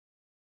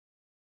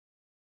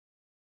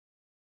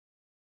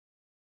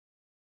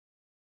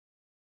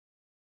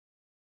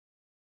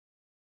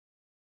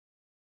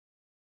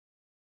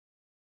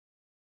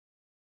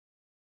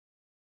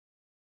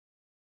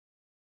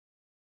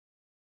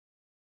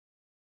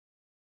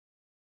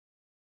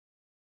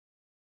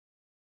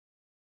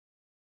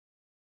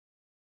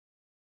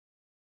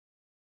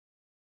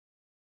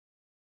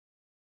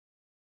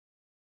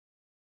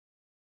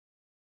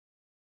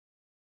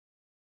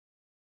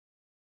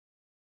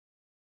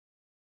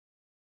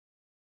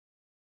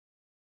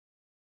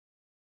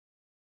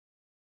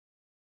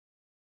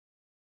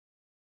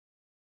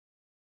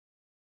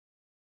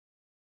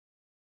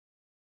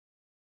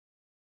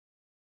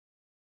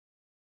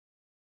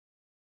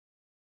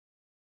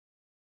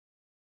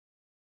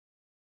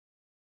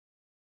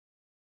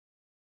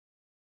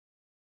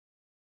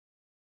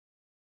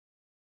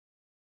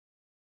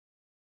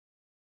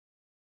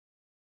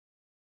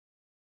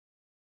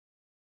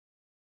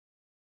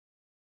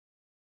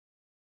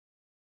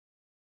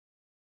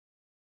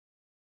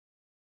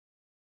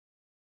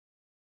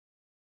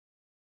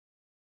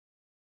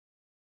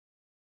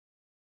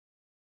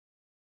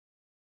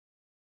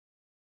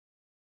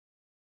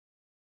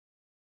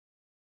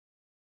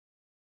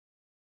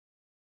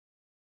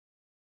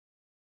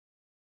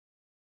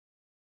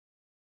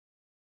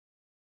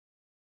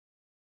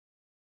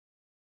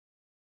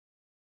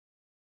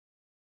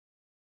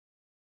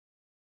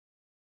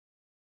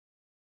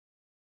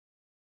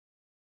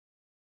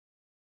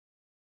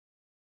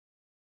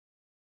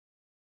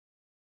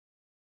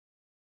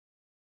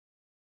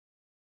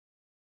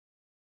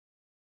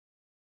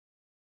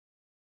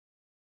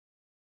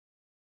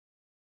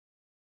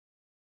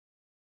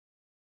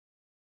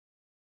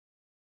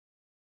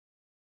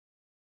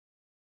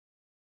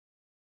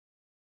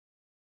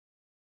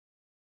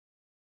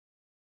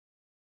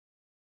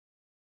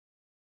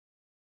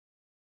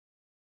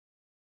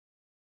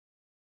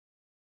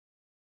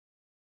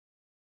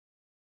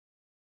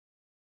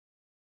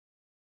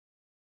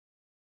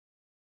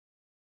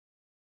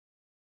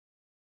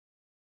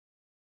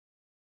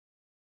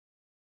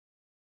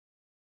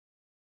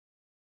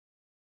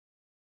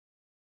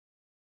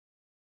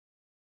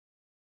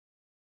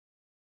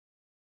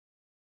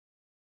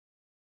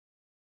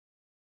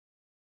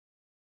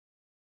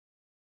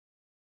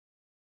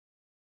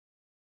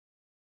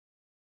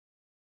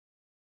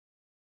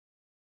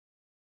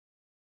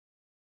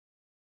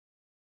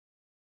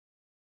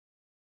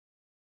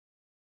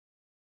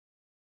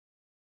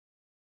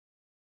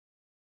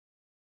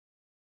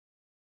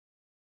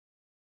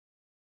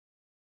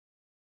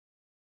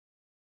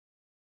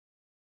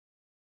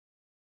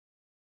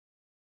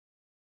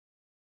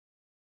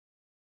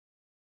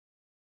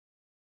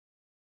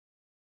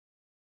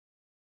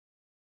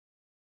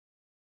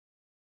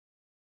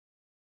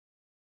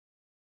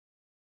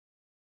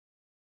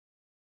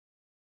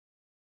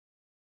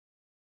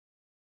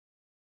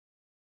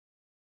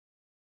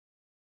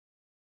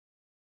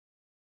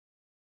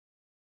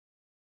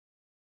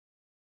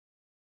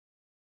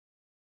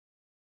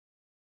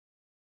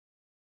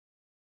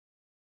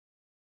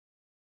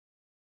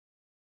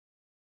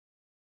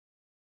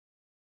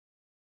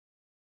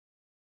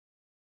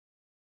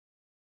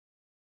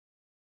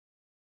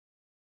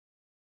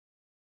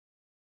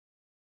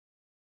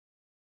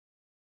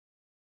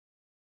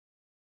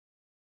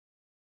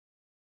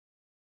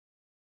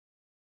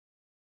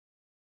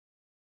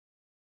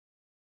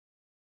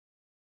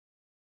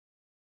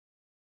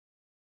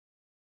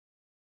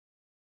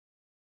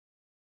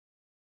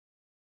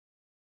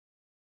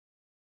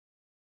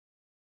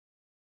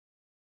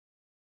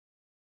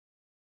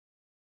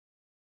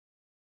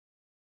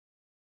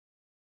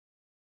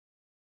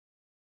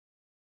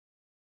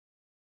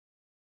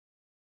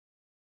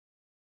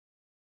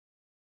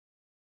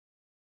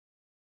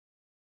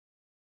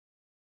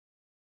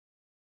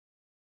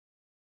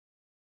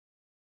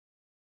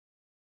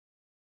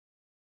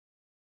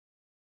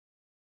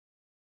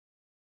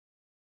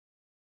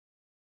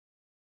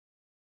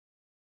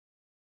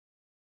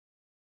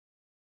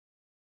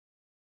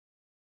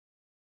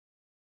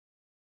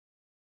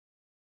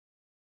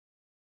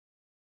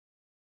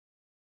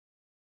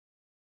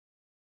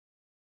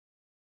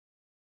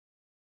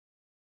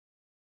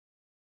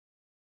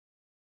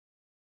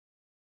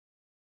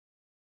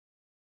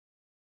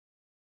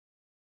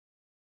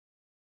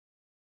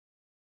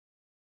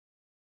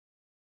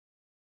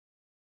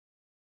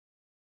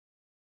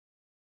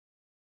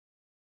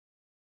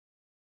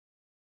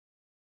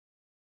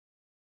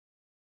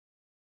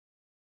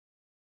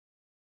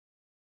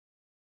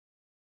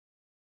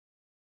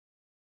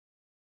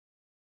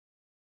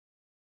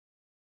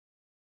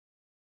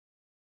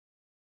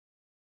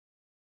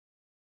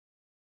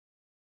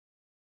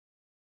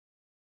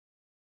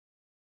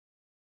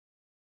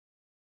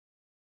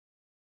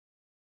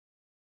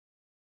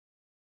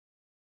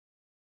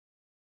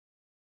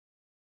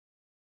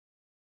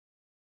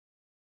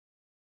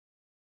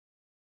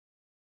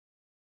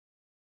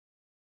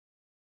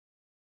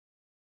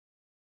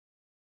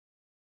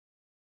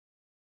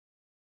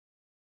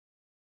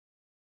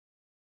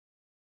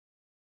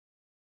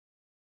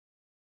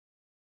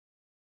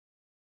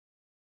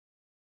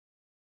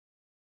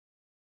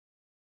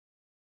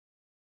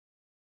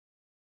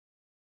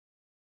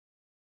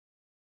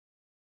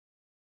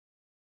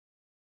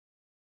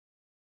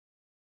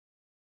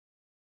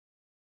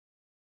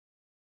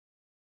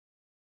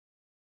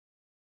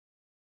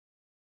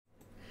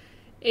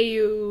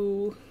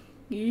Ayo,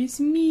 it's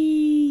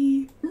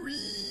me.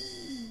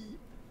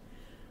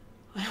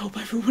 I hope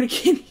everyone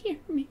can hear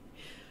me.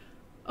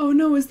 Oh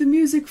no, is the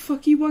music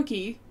fucky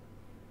wucky?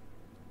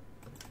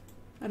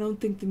 I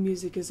don't think the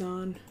music is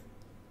on.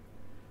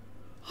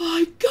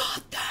 I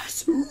got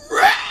this!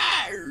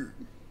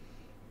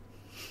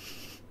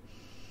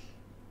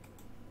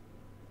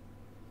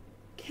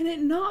 Can it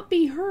not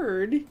be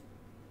heard?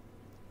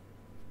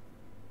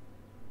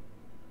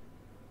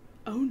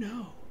 Oh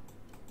no.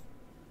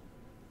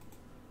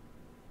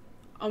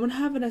 I'm gonna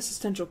have an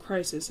existential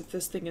crisis if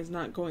this thing is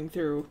not going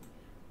through.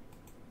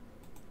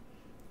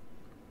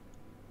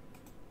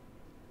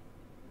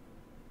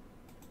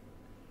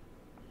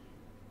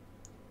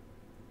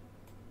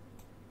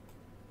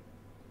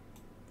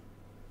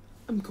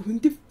 I'm going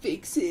to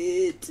fix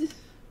it.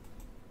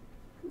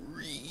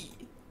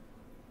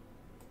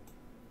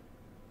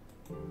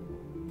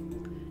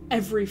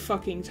 Every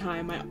fucking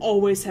time, I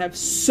always have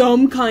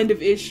some kind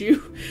of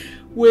issue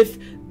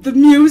with the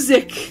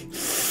music.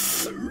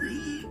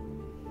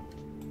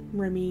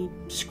 Remi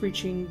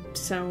screeching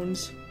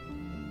sounds.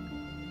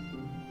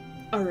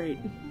 Alright.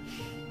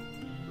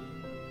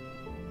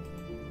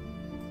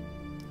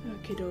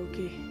 Okie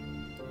dokie.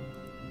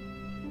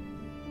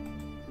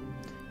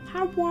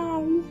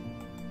 Hello.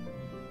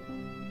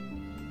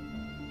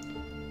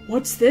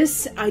 What's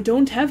this? I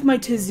don't have my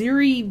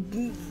Taziri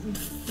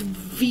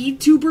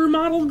VTuber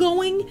model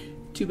going?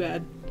 Too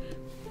bad.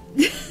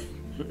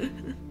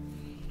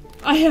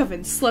 I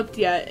haven't slept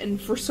yet, and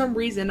for some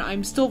reason,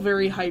 I'm still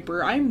very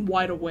hyper. I'm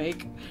wide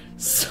awake.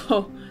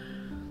 So,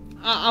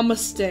 I'ma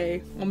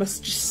stay. I'ma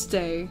just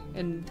stay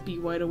and be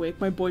wide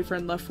awake. My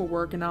boyfriend left for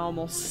work, and now I'm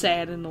all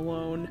sad and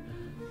alone.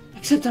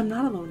 Except I'm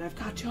not alone. I've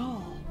got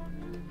y'all.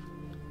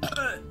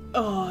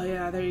 Oh,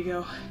 yeah, there you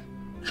go.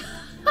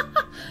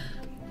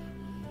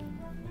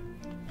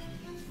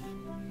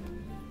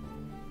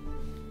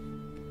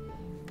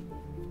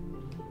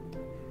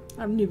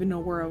 I don't even know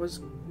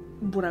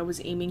what I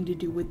was aiming to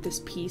do with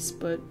this piece,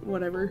 but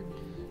whatever.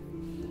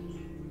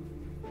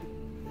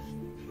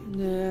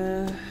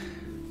 Yeah.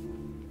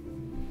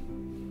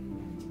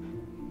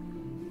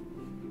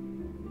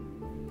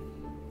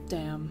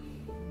 Damn.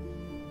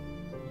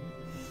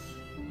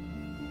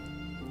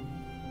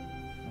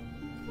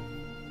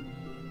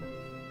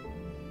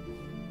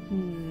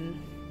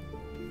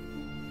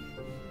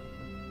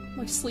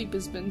 My sleep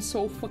has been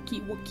so fucky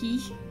wucky.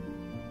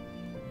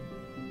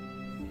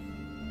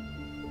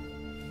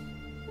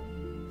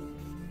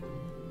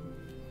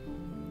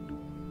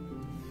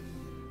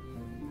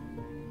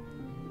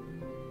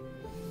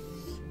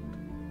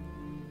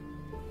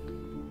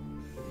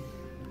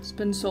 It's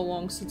been so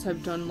long since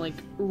I've done, like,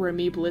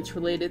 Remi Blitz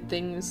related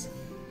things.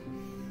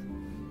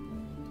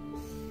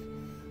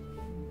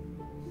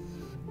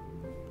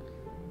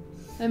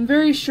 I'm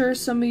very sure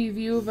some of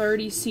you have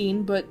already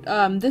seen, but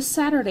this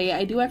Saturday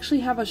I do actually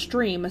have a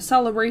stream, a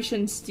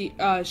celebration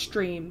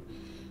stream,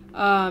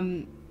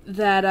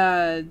 that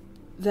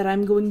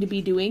I'm going to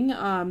be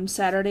doing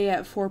Saturday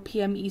at 4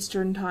 p.m.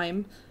 Eastern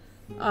Time.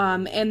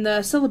 And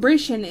the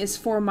celebration is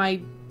for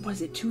my,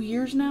 was it 2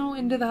 years now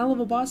into the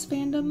helluva-boss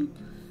fandom?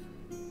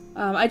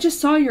 I just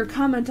saw your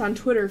comment on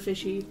Twitter,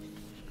 Fishy,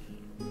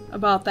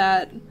 about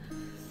that.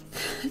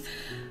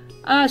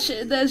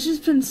 There's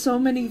just been so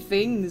many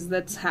things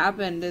that's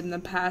happened in the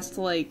past,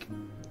 like,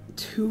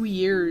 2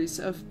 years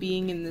of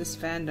being in this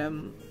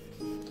fandom.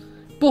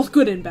 Both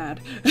good and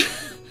bad.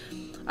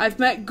 I've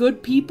met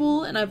good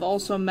people, and I've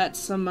also met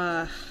some,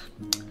 not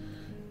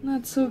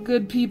so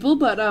good people,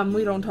 but,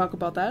 we don't talk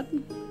about that.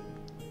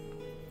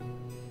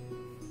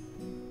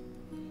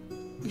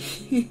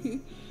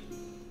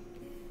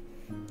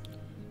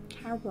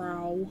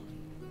 Carol.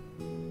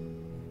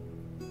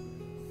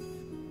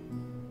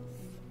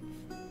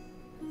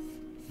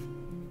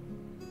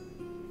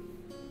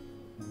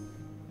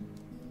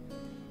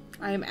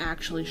 I am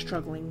actually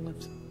struggling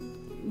with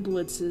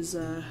Blitz's,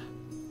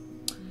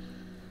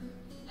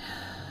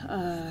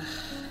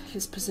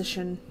 his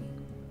position.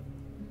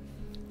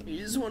 I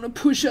just want to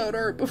push out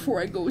art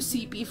before I go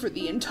CP for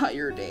the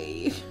entire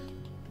day.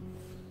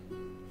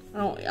 I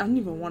don't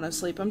even want to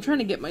sleep. I'm trying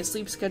to get my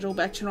sleep schedule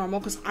back to normal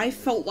because I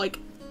felt like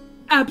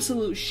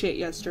absolute shit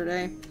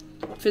yesterday.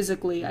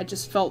 Physically, I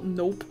just felt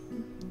nope.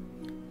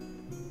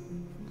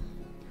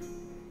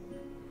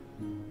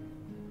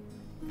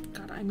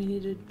 God, I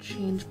need to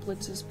change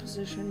Blitz's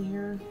position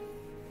here.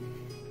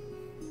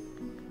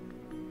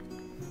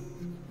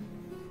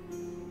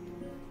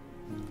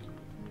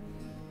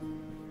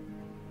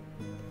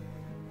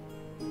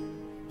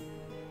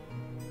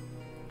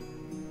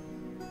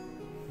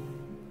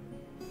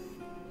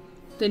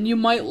 Then you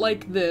might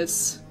like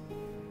this.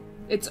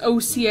 It's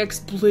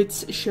OCX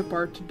Blitz ship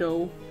art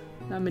dough.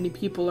 Not many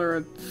people are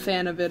a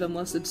fan of it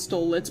unless it's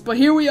Stolitz, but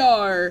here we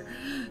are!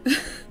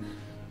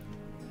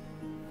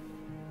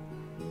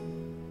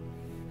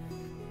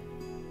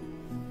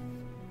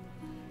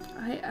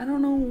 I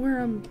don't know where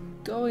I'm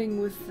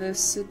going with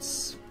this.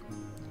 It's...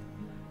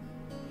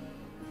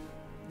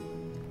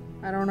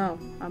 I don't know.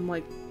 I'm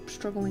like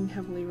struggling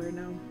heavily right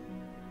now.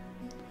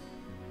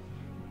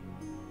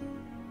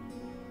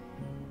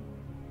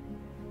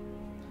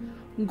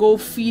 Go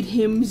feed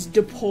him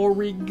the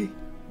porrig.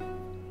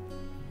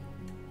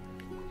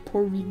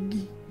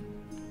 Porrig.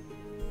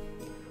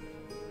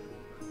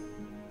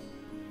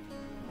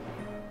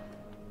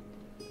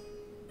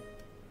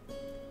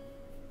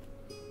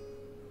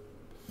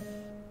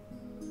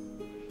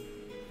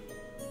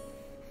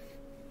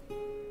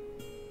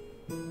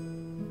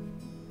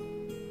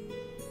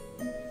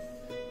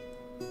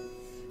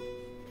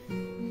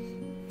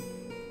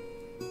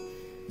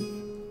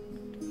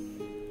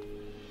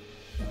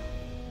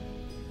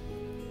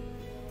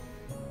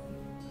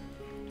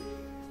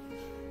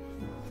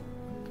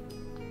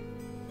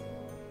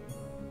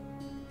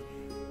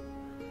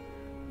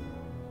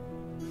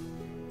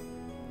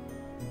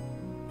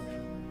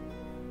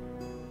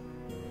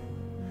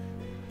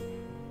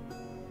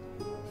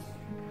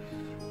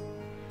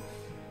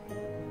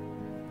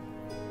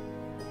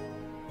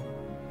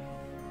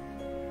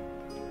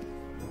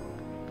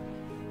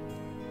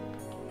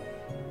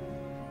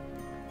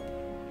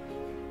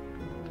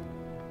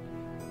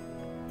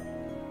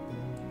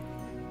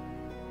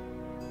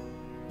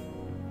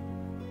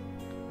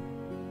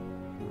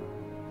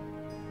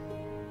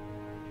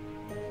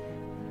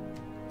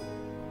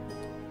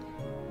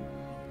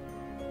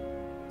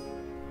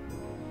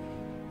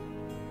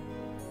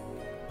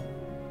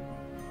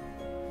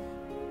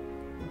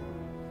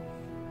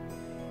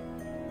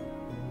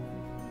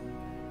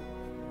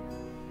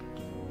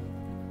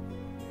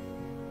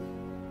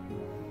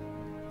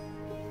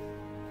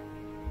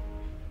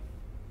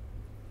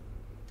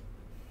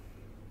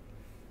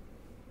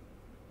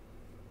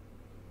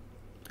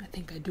 I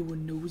think I do a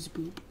nose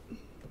boop.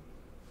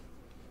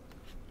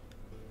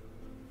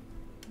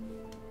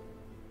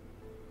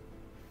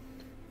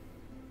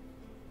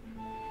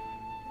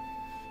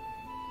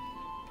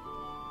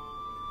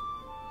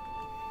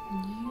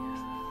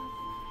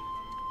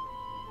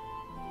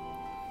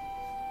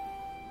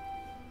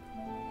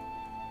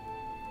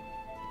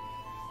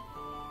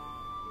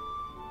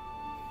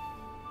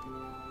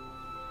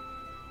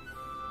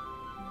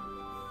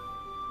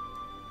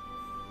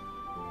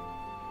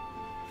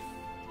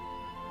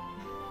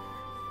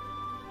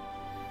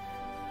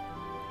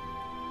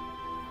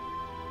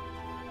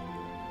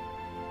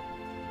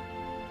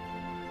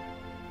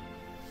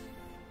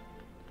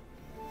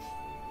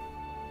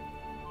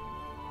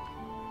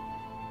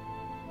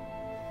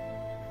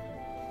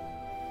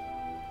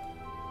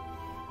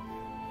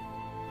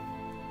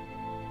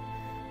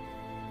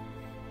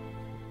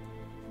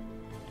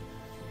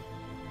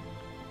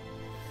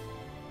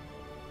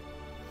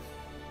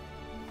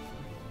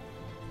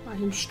 I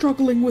am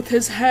struggling with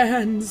his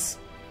hands.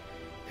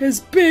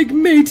 His big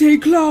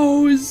Métis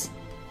claws.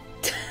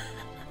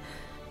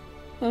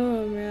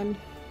 Oh man.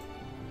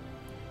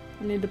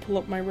 I need to pull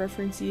up my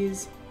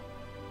references.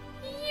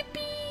 Yippee!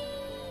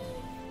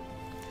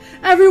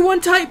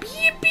 Everyone type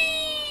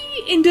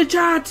yippee into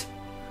chat!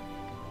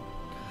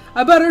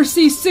 I better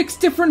see 6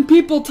 different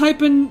people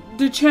type in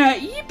the chat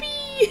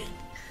yippee!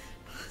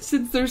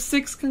 Since there's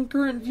 6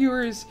 concurrent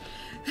viewers.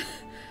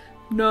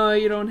 No,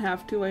 you don't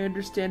have to. I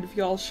understand if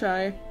y'all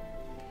shy.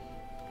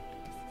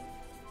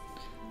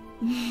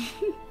 Oh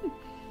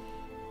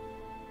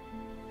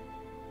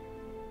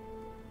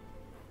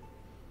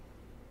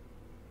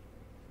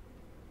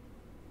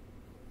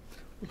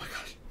my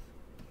gosh.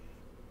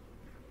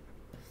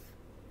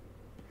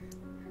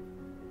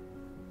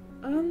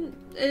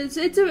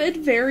 It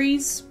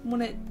varies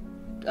when it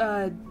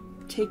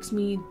takes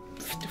me.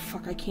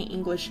 Fuck, I can't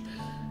English.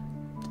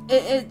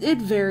 It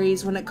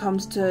varies when it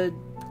comes to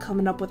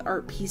coming up with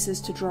art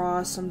pieces to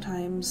draw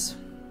sometimes.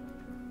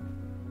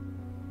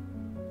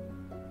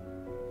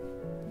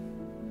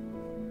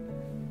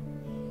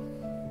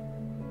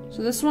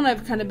 So this one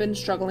I've kind of been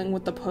struggling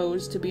with the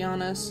pose, to be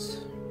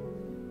honest.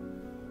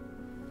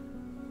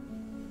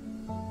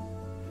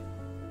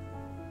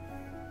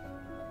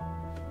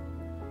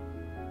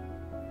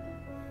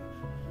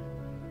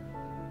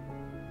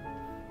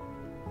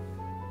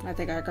 I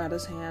think I got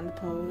his hand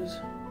pose.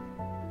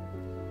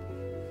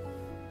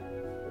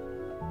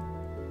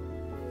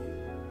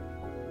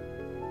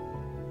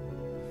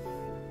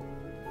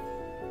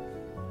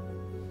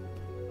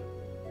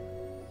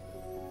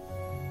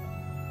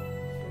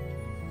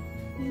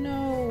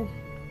 No.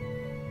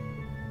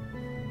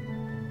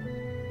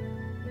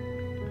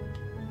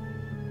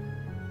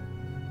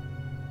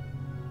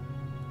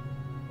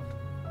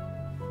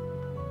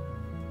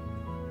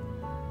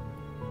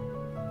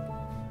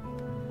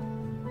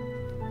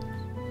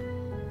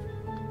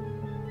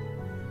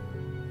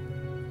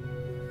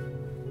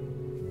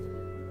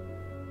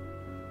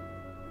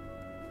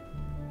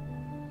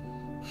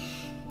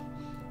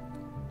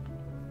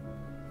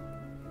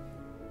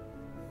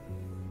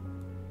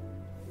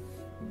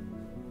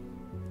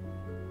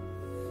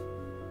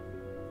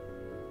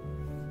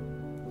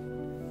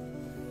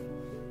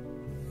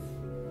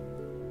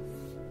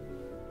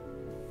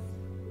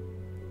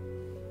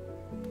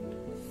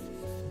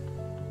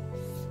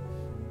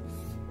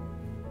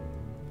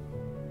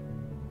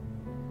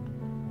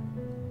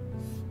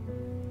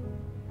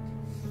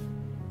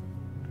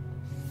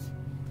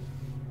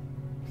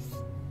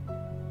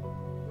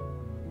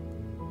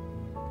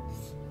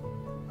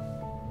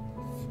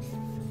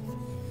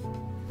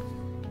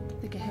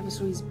 have it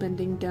so he's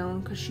bending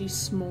down because she's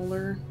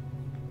smaller.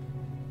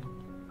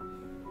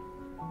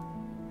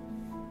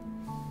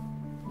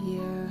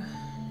 Yeah.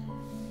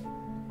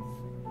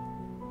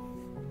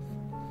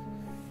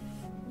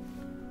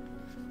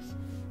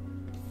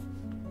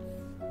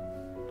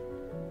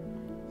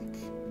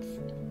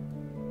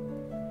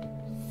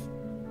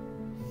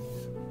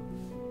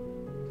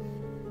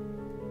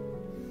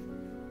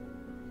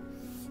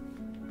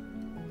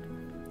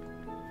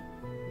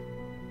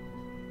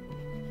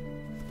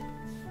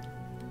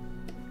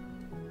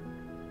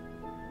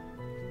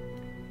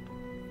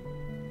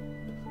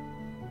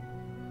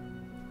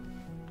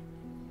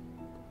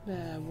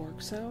 That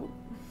works out.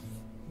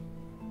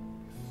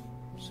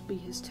 This will be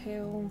his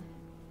tail.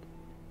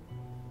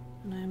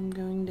 And I'm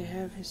going to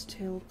have his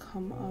tail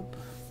come up.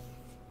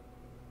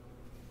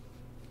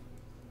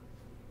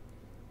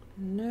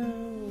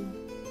 No.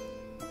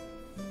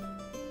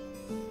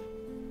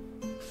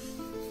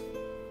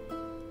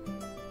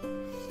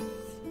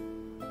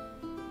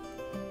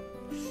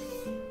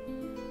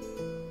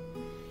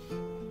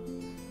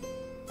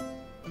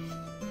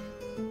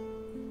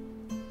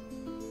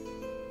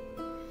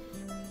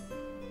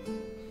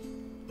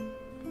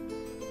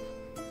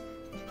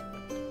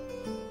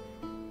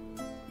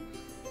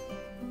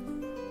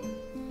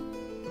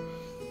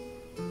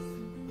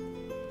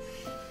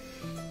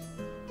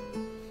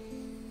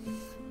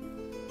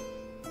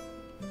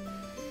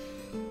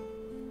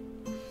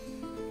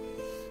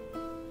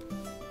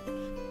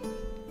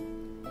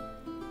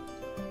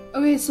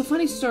 Okay, so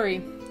funny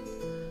story.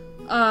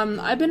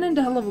 I've been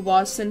into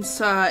Helluva-Boss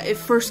since it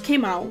first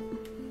came out.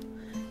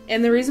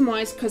 And the reason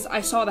why is because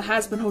I saw the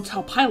Has Been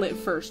Hotel pilot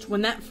first,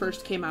 when that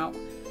first came out.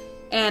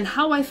 And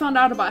how I found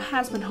out about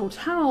Has Been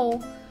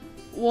Hotel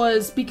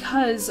was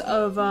because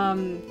of,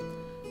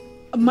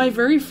 my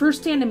very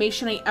first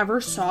animation I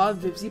ever saw of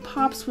Vivzy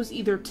Pops was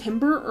either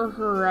Timber or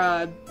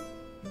her,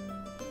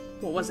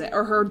 what was it?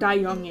 Or her Die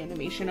Young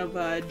animation of,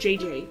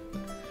 JJ.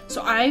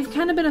 So I've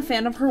kind of been a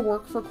fan of her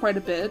work for quite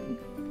a bit.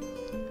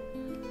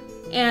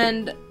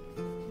 And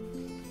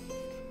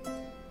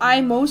I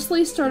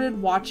mostly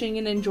started watching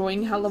and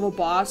enjoying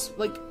Helluva-Boss,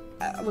 like,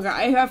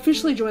 I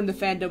officially joined the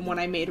fandom when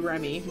I made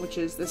Remi, which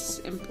is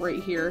this imp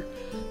right here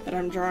that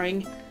I'm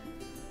drawing.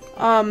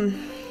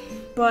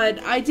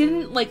 But I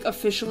didn't, like,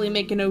 officially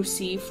make an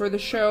OC for the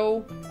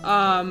show,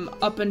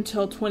 up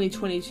until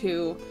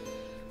 2022.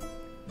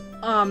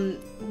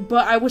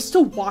 But I was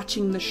still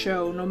watching the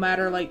show, no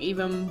matter, like,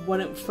 even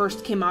when it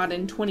first came out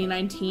in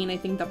 2019, I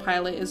think the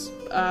pilot is,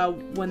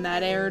 when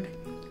that aired.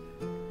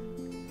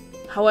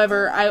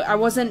 However, I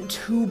wasn't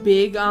too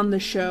big on the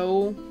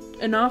show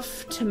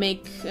enough to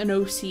make an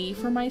OC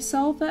for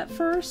myself at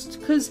first,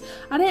 because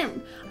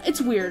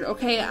it's weird,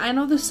 okay? I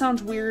know this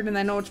sounds weird, and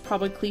I know it's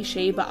probably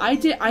cliche, but I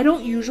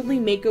don't usually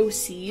make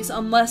OCs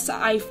unless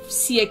I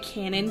see a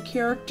canon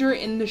character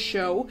in the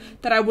show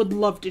that I would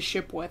love to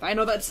ship with. I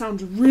know that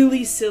sounds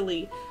really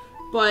silly,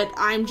 but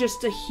I'm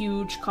just a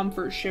huge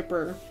comfort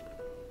shipper.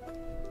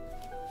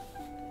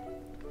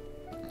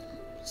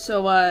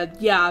 So,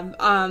 yeah,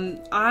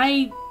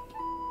 I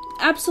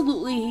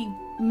absolutely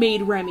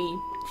made Remi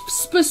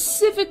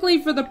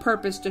specifically for the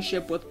purpose to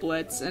ship with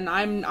Blitz, and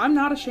I'm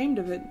not ashamed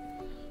of it.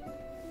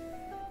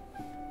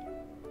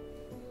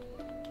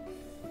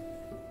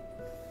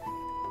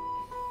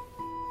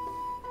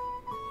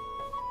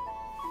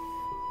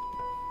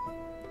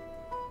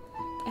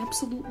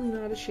 Absolutely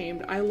not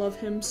ashamed. I love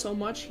him so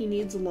much, he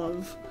needs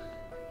love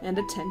and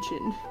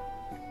attention.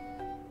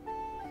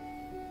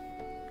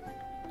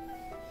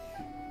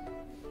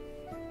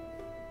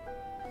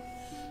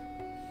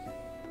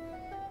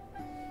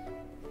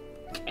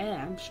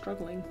 I'm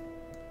struggling.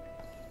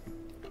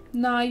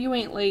 Nah, you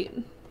ain't late.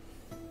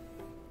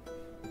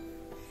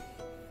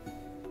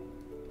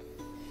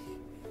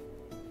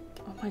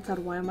 Oh my god,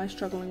 why am I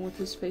struggling with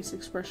his face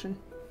expression?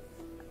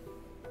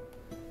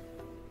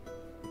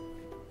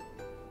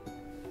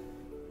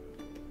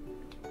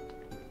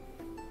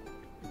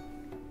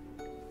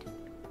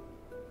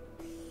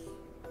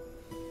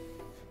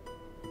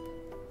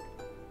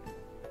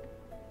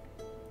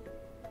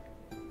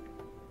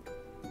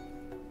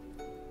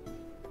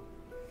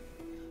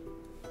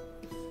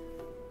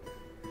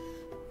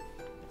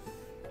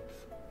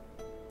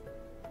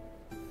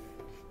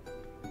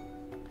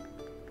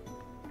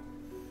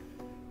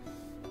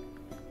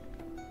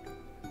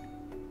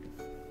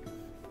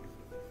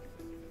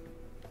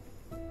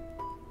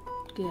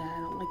 Yeah, I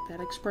don't like that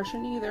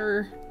expression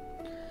either.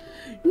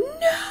 No!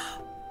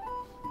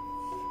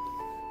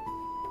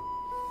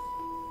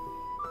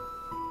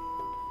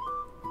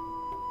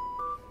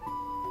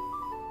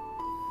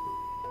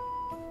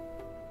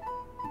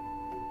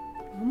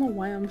 I don't know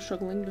why I'm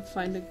struggling to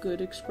find a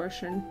good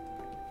expression.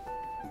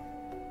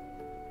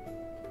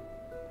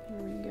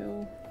 Here we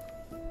go.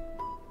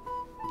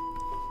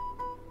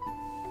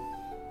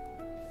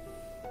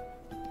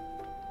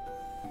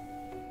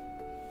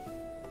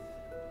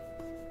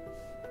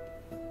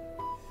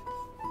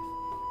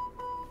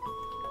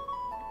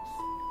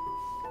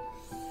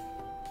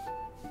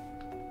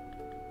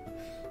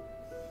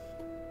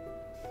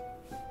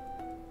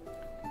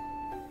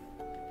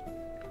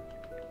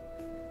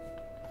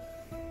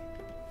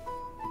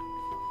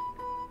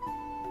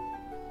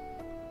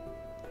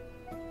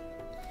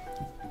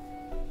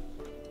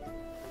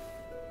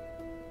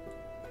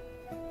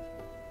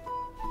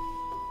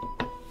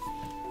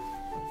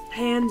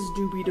 hands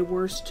do be the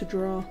worst to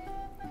draw.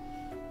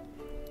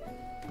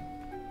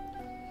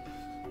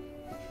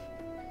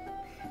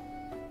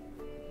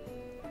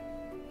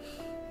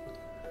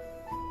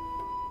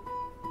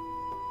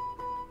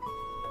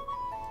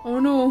 Oh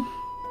no.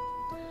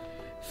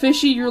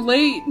 Fishy, you're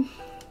late.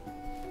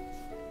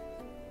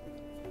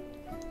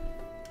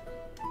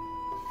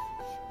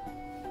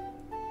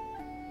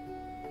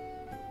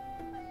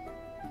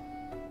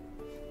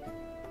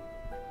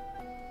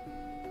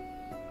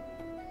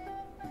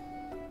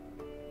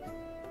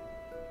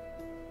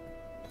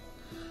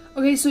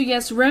 Okay, so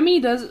yes,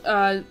 Remi does,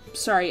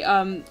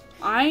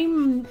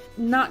 I'm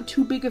not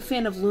too big a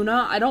fan of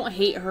Luna. I don't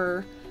hate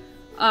her.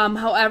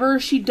 However,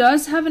 she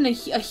does have a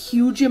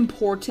huge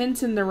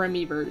importance in the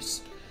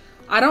Remiverse.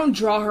 I don't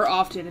draw her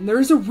often, and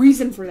there's a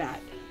reason for that.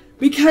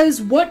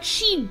 Because what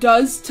she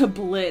does to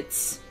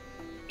Blitz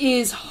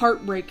is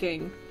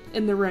heartbreaking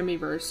in the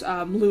Remiverse,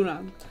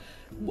 Luna.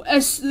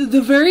 As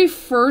the very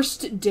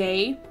first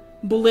day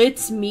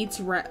Blitz meets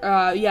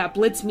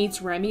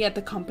Remi at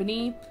the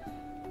company,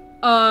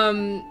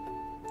 Luna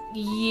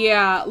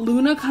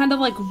kind of,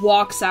 like,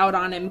 walks out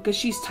on him because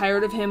she's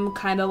tired of him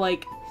kind of,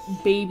 like,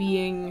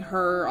 babying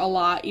her a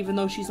lot, even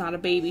though she's not a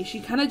baby.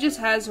 She kind of just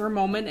has her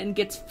moment and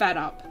gets fed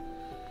up.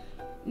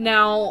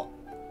 Now,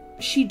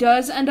 she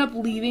does end up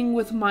leaving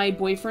with my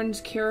boyfriend's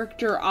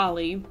character,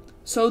 Ollie.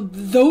 So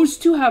those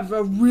two have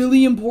a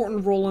really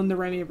important role in the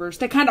Remiverse.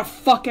 They kind of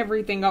fuck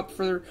everything up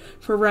for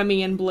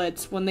Remi and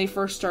Blitz when they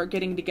first start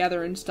getting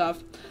together and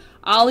stuff.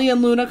 Ollie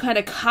and Luna kind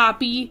of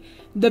copy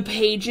the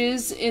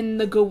pages in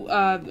the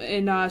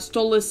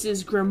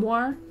Stolas'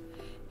 grimoire,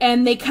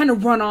 and they kind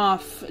of run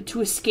off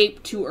to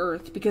escape to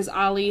Earth because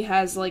Ollie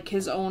has, like,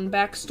 his own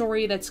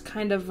backstory that's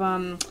kind of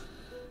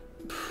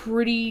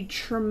pretty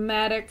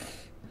traumatic.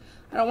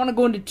 I don't want to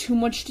go into too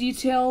much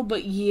detail,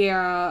 but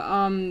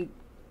yeah,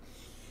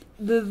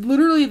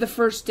 literally the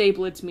first day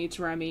Blitz meets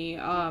Remi,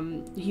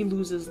 he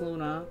loses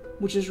Luna,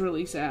 which is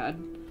really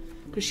sad.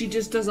 Because she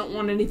just doesn't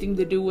want anything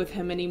to do with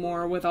him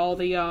anymore, with all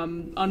the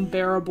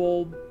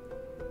unbearable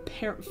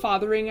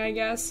fathering, I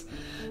guess.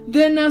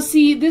 Then, now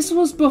see, this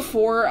was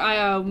before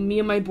me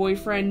and my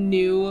boyfriend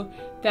knew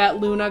that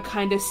Luna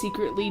kind of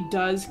secretly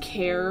does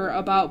care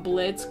about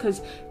Blitz,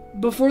 because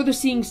before the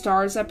Seeing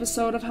Stars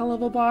episode of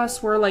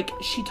Helluva-Boss, where, like,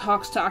 she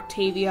talks to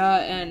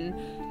Octavia and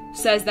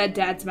says that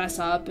dads mess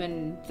up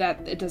and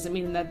that it doesn't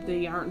mean that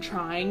they aren't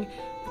trying,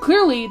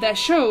 clearly that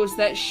shows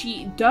that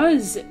she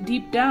does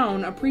deep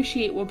down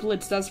appreciate what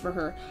Blitz does for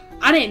her.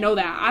 I didn't know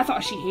that. I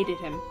thought she hated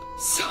him.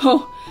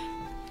 So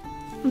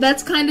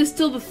that's kind of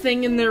still the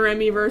thing in the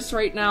Remiverse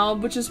right now,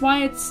 which is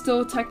why it's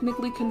still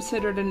technically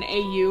considered an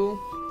AU.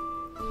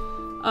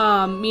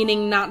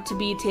 Meaning not to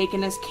be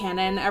taken as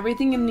canon.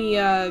 Everything in the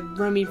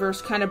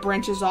Remiverse kind of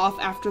branches off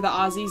after the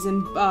Ozzy's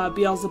and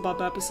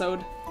Beelzebub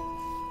episode.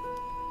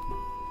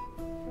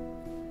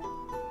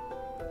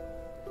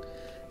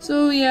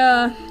 So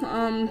yeah,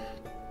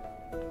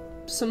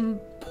 some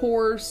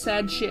poor,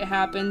 sad shit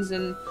happens,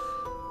 and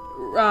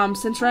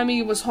since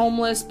Remi was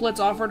homeless, Blitz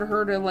offered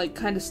her to, like,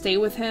 kind of stay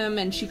with him,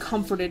 and she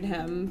comforted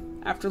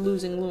him after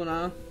losing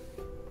Luna.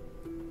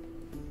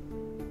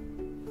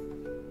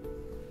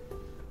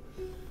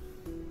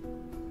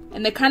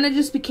 And they kind of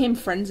just became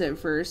friends at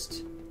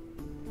first.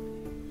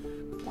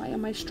 Why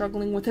am I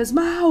struggling with his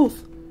mouth?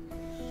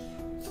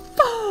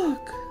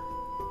 Fuck!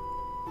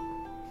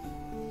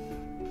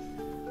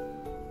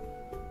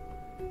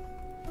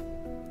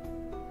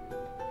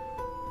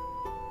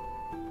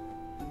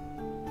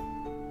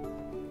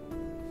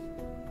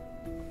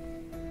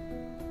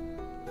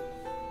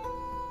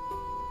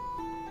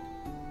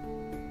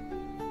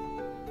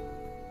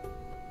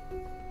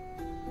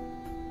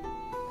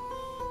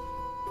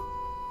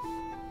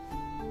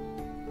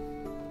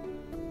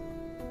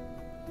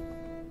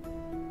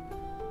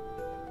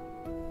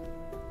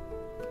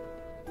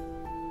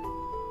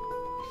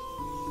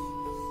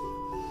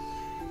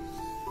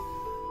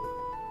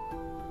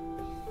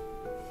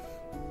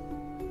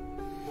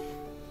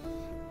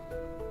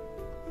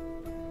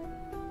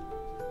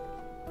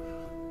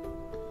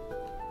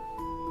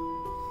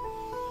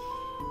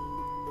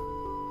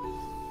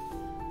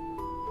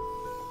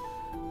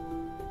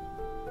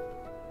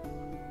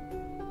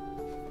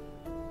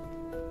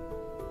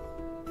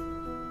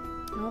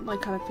 I don't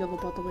like how I feel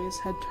about the way his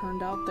head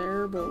turned out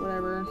there, but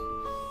whatever.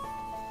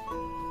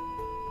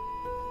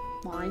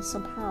 I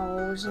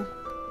suppose.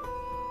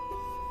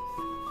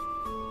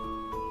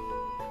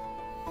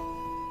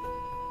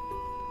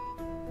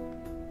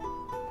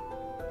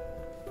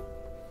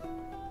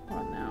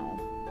 What now?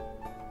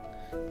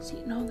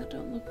 See, no, that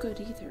don't look good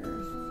either.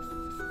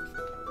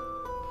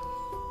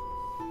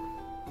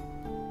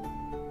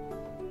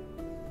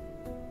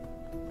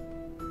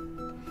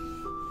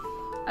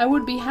 I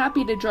would be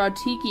happy to draw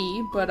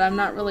Tiki, but I'm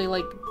not really,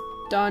 like,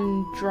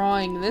 done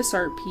drawing this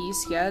art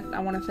piece yet. I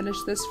want to finish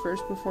this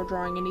first before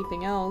drawing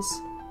anything else.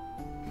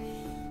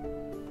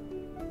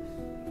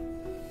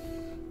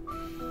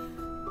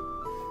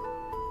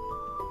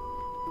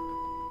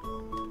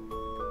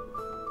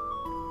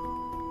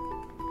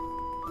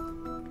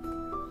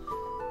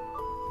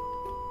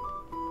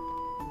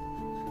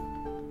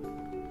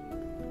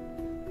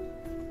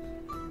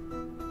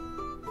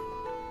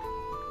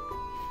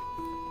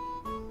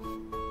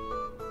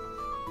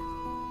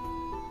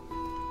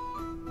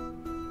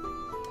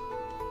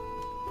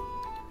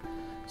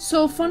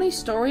 So, funny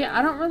story,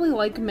 I don't really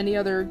like many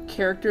other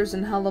characters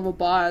in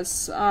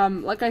Helluva-Boss.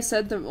 Like I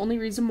said, the only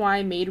reason why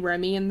I made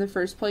Remi in the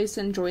first place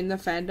and joined the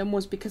fandom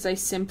was because I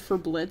simped for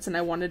Blitz and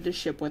I wanted to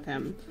ship with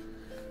him.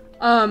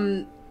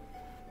 I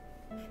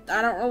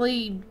don't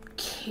really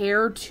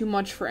care too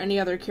much for any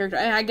other character.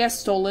 I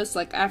guess Stolas,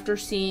 like, after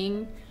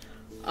seeing,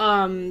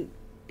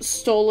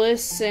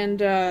 Stolas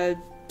and,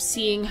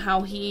 seeing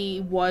how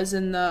he was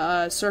in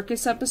the,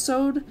 circus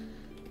episode,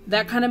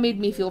 that kind of made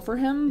me feel for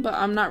him, but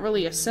I'm not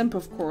really a simp,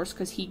 of course,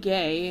 because he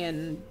gay,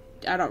 and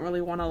I don't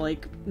really want to,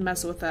 like,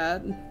 mess with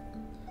that.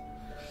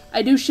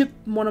 I do ship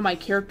one of my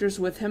characters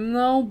with him,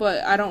 though,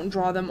 but I don't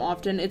draw them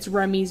often. It's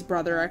Remi's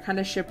brother. I kind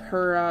of ship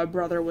her,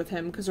 brother with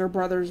him, because her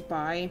brother's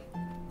bi.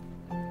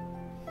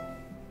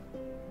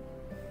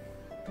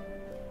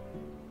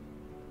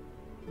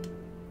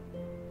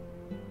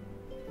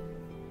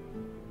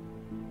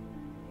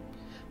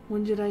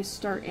 When did I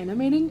start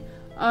animating?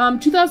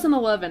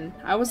 2011.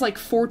 I was like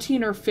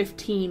 14 or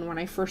 15 when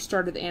I first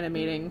started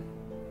animating.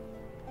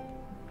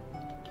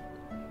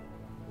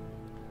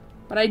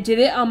 But I did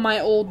it on my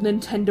old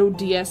Nintendo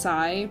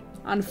DSi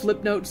on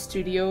Flipnote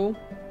Studio.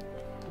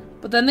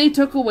 But then they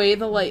took away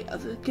the, like,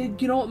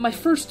 you know, my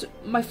first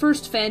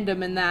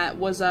fandom in that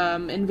was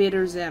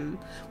Invader Zim,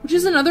 which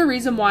is another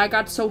reason why I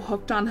got so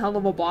hooked on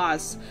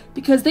Helluva-Boss,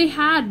 because they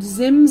had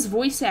Zim's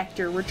voice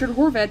actor Richard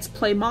Horvitz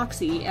play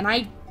Moxie, and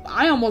I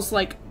almost,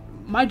 like,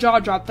 my jaw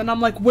dropped, and I'm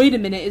like, wait a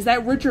minute, is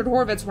that Richard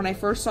Horvitz when I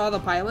first saw the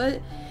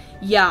pilot?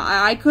 Yeah,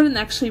 I couldn't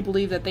actually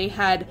believe that they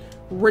had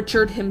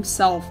Richard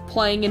himself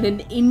playing in an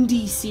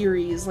indie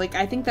series. Like,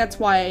 I think that's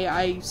why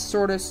I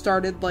sort of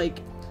started, like,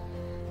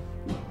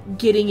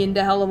 getting into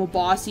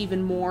Helluva-Boss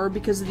even more,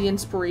 because of the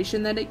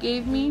inspiration that it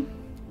gave me.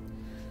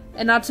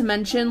 And not to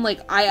mention, like,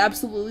 I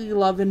absolutely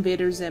love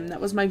Invader Zim.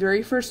 That was my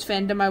very first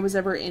fandom I was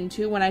ever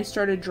into when I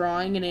started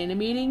drawing and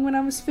animating when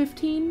I was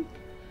 15.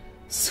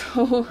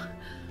 So...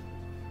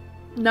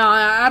 no,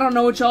 I don't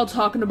know what y'all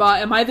talking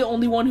about. Am I the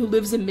only one who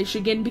lives in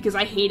Michigan? Because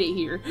I hate it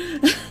here.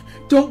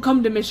 Don't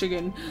come to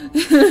Michigan.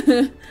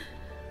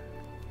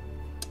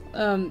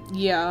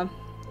 Yeah.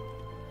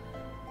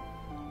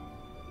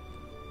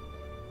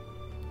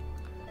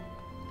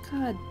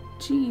 God,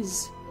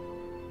 jeez.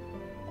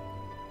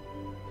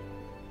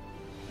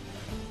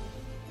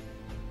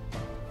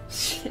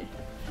 Shit.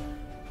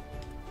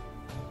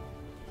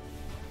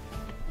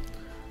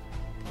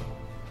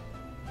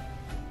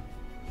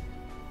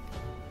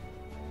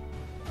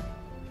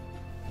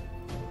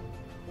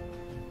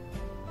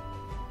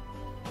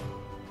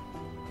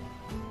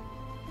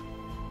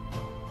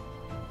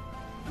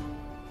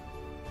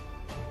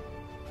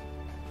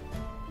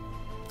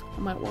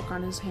 I might work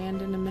on his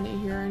hand in a minute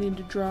here. I need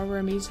to draw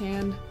Remi's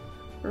hand,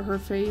 or her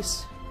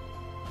face.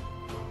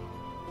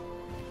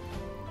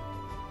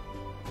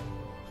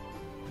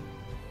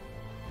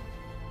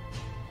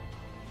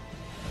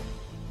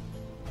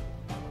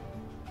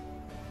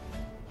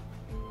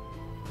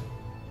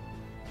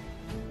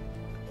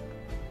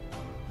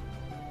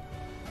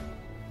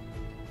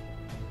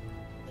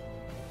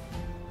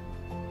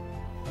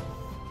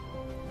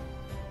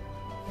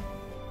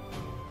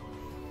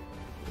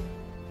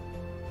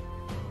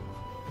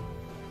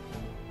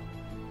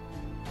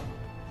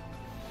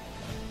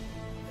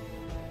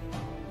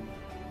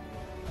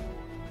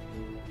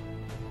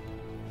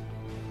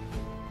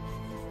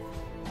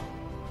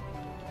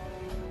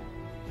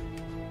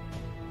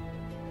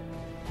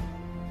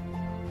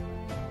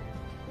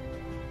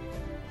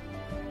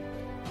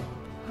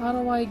 How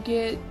do I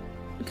get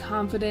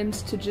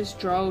confidence to just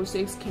draw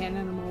 06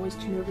 canon? I'm always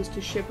too nervous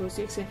to ship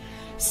 06 canon.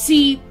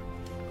 See,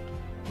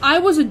 I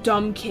was a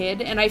dumb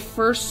kid, and I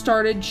first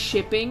started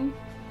shipping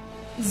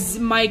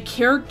my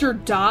character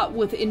Dot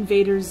with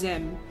Invader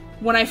Zim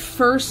when I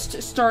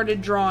first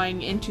started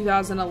drawing in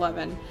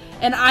 2011.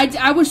 And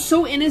I was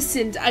so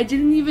innocent, I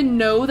didn't even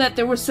know that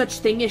there was such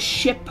thing as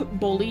ship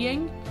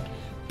bullying.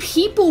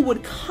 People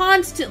would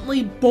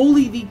constantly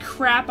bully the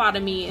crap out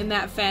of me in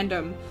that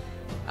fandom.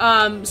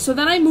 So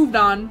then I moved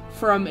on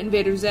from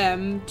Invader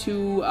Zim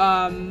to,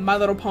 My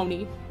Little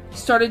Pony.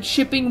 Started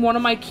shipping one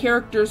of my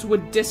characters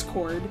with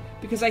Discord,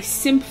 because I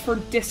simp for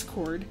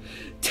Discord.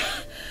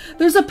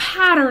 There's a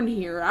pattern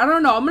here. I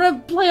don't know. I'm gonna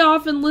play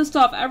off and list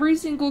off every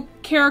single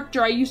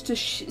character I used to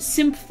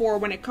simp for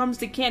when it comes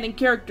to canon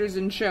characters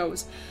in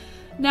shows.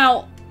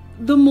 Now,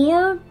 the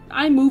more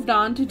I moved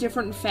on to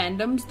different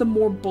fandoms, the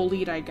more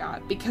bullied I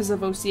got because of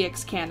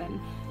OCX canon.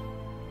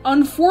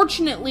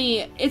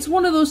 Unfortunately, it's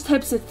one of those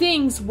types of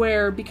things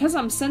where, because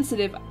I'm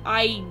sensitive,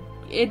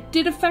 it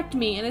did affect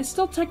me, and it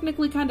still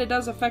technically kind of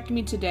does affect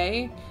me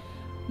today,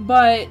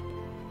 but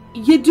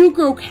you do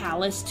grow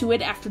callous to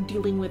it after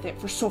dealing with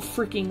it for so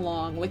freaking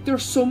long. Like,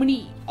 there's so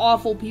many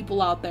awful people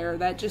out there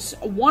that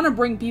just want to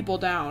bring people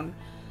down.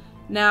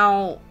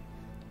 Now,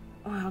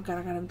 oh god,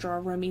 I gotta draw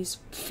Remi's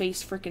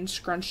face freaking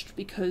scrunched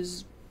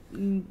because,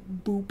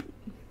 boop.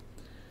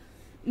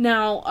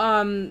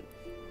 Now,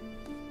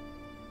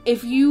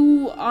 if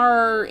you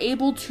are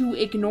able to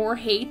ignore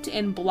hate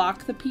and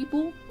block the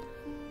people,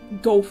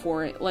 go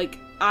for it. Like,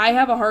 I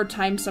have a hard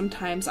time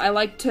sometimes. I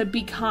like to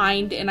be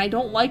kind, and I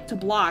don't like to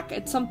block.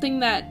 It's something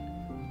that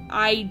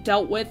I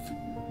dealt with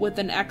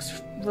an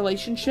ex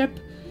relationship,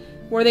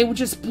 where they would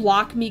just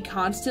block me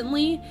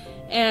constantly,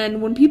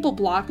 and when people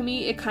block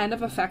me, it kind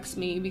of affects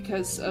me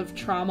because of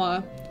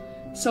trauma.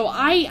 So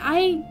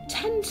I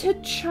tend to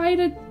try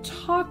to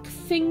talk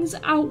things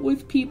out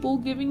with people,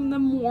 giving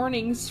them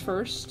warnings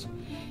first.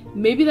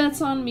 Maybe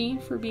that's on me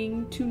for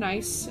being too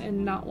nice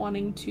and not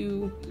wanting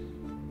to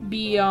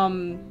be,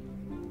 block,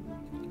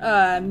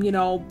 I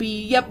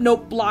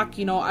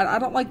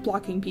don't like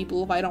blocking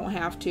people if I don't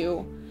have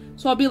to.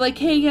 So I'll be like,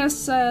 hey,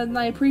 yes,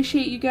 I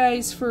appreciate you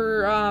guys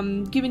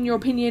for, giving your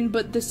opinion,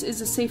 but this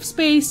is a safe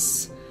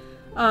space.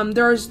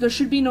 There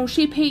should be no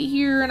ship hate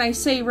here, and I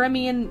say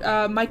Remi and,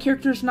 my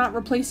character's not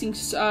replacing,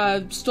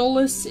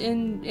 Stolas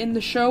in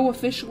the show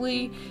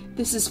officially.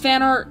 This is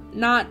fan art,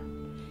 not,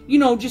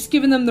 just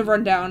giving them the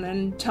rundown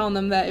and telling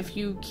them that if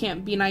you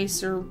can't be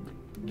nice or,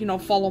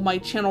 follow my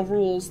channel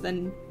rules,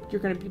 then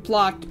you're gonna be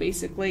blocked,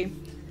 basically.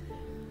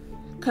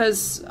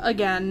 'Cause,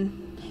 again,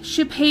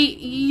 ship hate,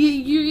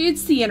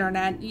 it's the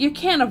internet. You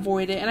can't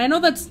avoid it, and I know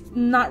that's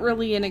not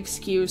really an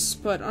excuse,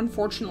 but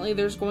unfortunately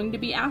there's going to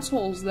be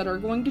assholes that are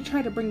going to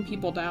try to bring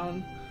people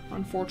down,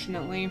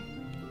 unfortunately.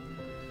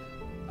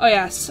 Oh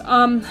yes,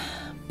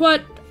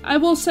 but I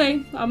will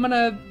say, I'm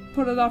gonna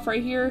put it off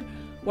right here,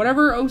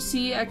 whatever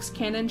OC X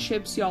canon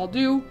ships y'all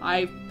do,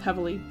 I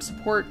heavily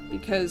support,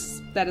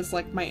 because that is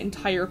like my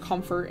entire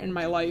comfort in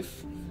my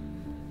life.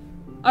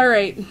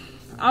 Alright.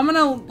 I'm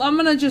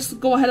gonna just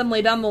go ahead and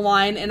lay down the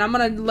line, and I'm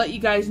gonna let you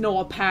guys know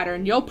a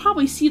pattern. You'll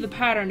probably see the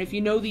pattern if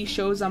you know these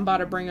shows I'm about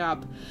to bring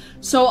up.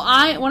 So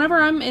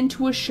whenever I'm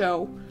into a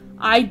show,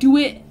 I do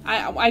it,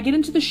 I get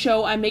into the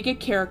show, I make a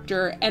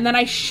character, and then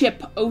I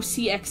ship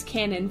OCX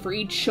canon for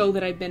each show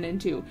that I've been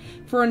into.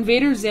 For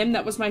Invader Zim,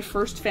 that was my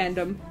first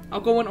fandom.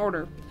 I'll go in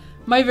order.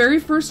 My very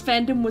first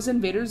fandom was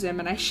Invader Zim,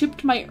 and I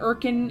shipped my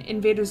Urkin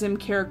Invader Zim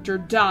character,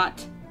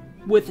 Dot,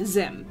 with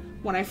Zim,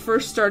 when I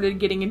first started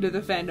getting into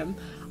the fandom.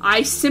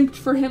 I simped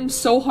for him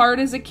so hard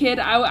as a kid.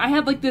 I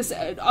had like this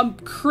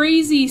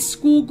crazy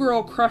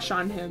schoolgirl crush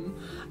on him.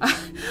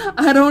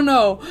 I don't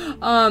know.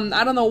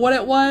 I don't know what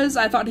it was.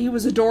 I thought he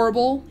was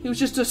adorable. He was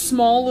just a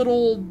small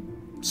little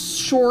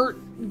short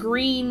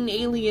green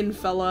alien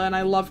fella, and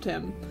I loved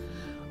him.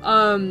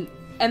 And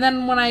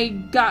then when I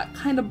got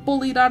kind of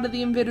bullied out of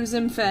the Invader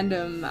Zim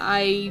fandom,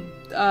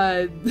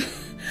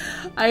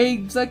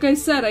 like I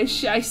said, I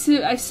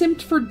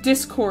simped for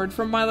Discord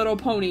from My Little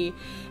Pony.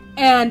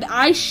 And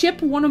I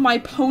ship one of my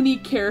pony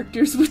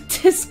characters with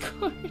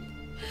Discord.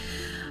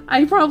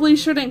 I probably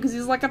shouldn't, because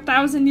he's like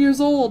 1,000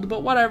 years old,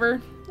 but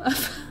whatever.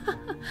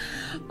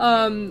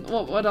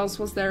 What else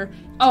was there?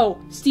 Oh,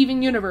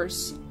 Steven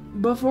Universe.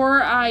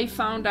 Before I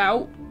found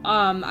out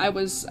I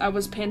was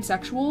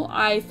pansexual,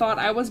 I thought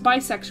I was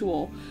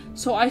bisexual.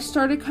 So I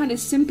started kind of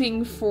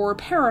simping for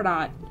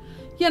Peridot.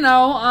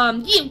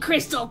 You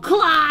Crystal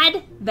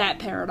Claude! That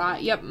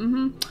Peridot, yep,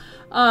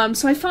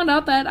 So I found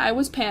out that I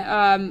was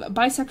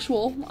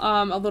bisexual,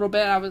 a little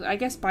bit. I was, I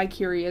guess,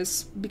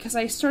 bi-curious, because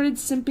I started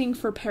simping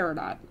for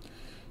Peridot.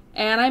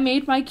 And I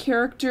made my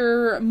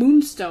character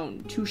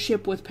Moonstone to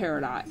ship with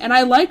Peridot. And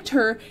I liked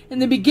her in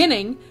the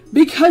beginning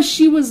because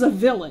she was a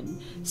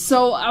villain.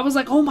 So I was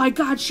like, oh my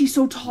god, she's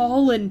so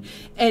tall and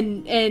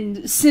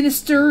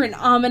sinister and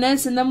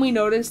ominous. And then we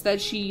noticed that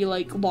she,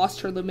 like,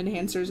 lost her limb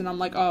enhancers. And I'm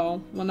like,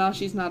 oh, well now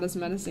she's not as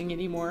menacing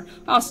anymore.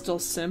 I'll still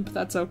simp,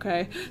 that's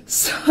okay.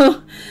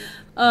 So,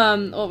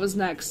 what was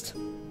next?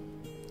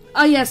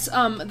 Yes,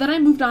 then I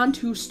moved on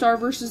to Star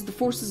vs. the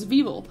Forces of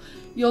Evil.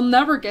 You'll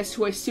never guess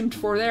who I simped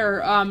for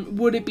there.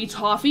 Would it be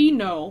Toffee?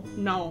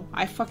 No,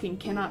 I fucking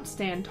cannot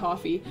stand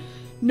Toffee.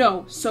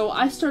 No, so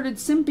I started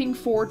simping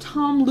for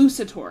Tom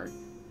Lucitor,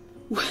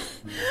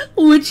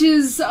 which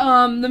is,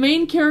 the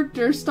main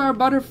character, Star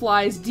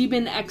Butterfly's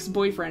demon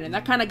ex-boyfriend, and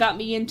that kind of got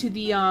me into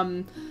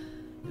the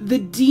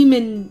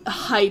demon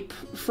hype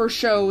for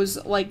shows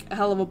like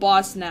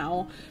Helluva-Boss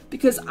now,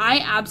 because I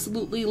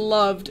absolutely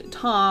loved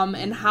Tom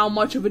and how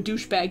much of a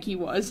douchebag he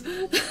was.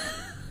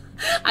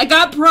 I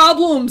got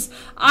problems!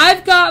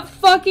 I've got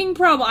fucking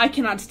problems! I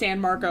cannot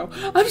stand Marco.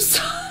 I'm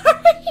sorry!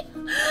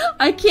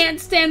 I can't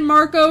stand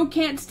Marco,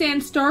 can't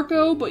stand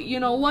Starco, but you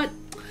know what?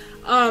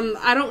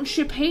 I don't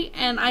ship hate,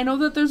 and I know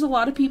that there's a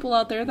lot of people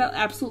out there that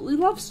absolutely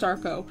love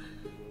Starco.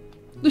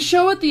 The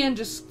show at the end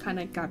just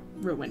kinda got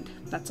ruined.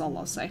 That's all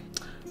I'll say.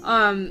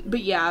 But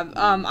yeah,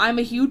 I'm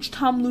a huge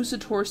Tom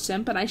Lucitor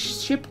simp, and I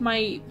ship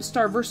my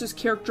Star vs.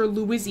 character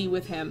Louizzy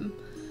with him.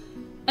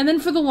 And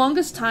then for the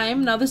longest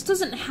time, now this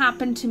doesn't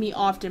happen to me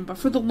often, but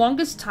for the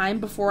longest time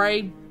before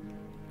I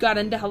got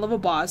into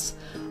Helluva-Boss,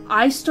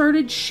 I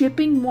started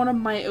shipping one of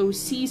my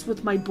OCs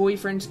with my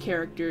boyfriend's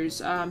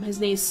characters. His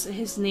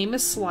name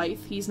is Slythe.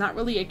 He's not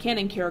really a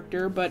canon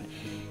character, but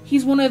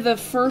he's one of the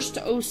first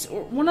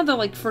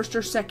first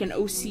or second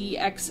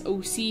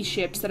OC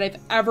ships that I've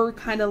ever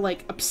kind of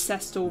like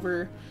obsessed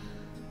over.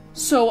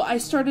 So I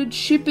started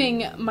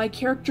shipping my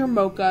character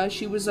Mocha.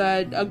 She was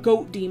a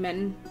goat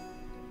demon.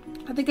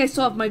 I think I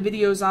still have my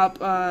videos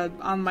up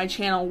on my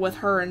channel with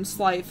her and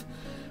Slife.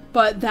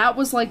 But that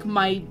was like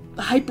my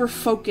hyper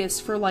focus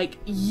for like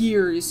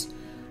years.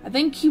 I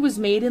think he was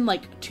made in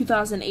like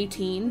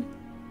 2018.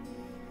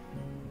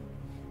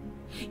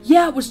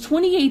 Yeah, it was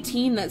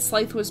 2018 that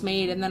Slife was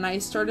made, and then I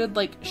started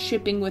like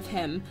shipping with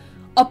him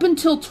up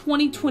until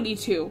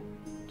 2022.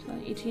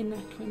 2018,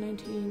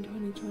 2019,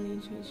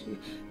 2020,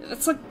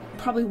 that's like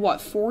probably what,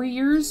 4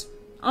 years?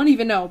 I don't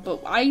even know,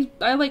 but I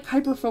like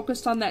hyper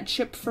focused on that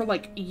ship for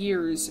like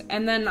years,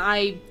 and then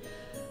I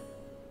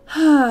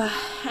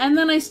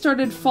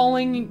started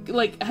falling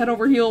like head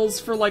over heels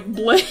for like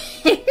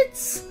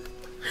Blitz.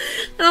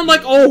 And I'm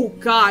like, oh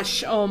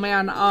gosh, oh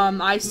man,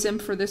 I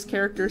simp for this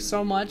character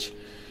so much.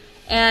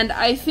 And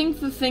I think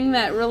the thing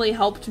that really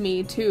helped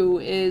me too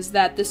is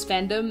that this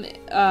fandom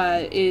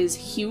is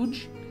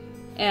huge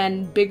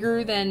and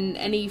bigger than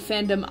any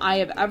fandom I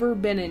have ever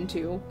been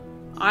into.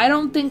 I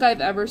don't think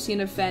I've ever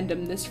seen a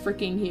fandom this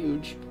freaking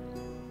huge.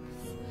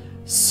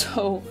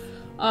 So,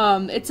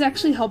 it's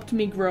actually helped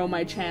me grow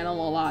my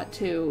channel a lot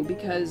too,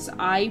 because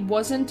I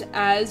wasn't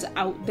as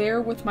out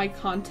there with my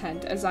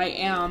content as I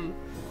am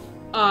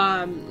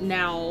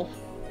now.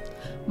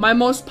 My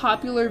most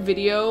popular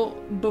video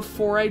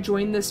before I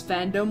joined this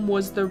fandom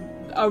was the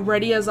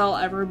Ready As I'll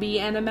Ever Be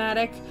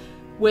animatic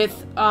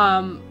with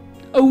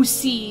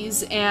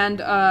OCs, and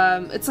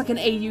it's like an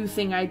AU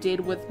thing I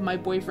did with my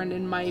boyfriend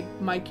and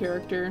my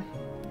character.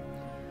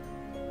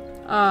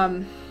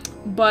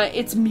 But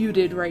it's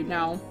muted right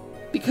now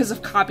because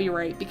of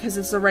copyright, because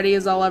it's the Ready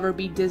As I'll Ever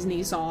Be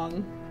Disney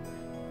song.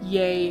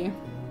 Yay.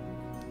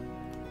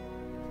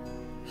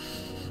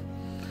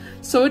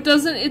 So it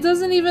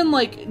doesn't even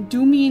like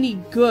do me any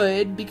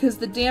good because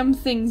the damn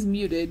thing's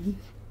muted.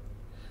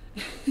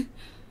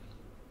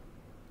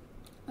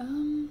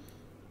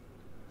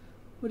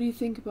 What do you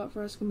think about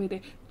Veronica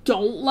Mayday?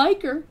 Don't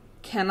like her.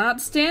 Cannot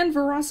stand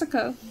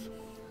Veronica.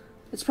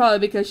 It's probably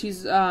because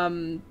she's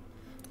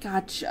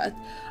gotcha.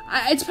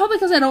 It's probably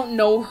because I don't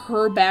know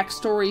her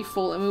backstory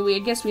full. I mean, I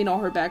guess we know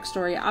her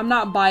backstory. I'm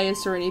not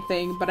biased or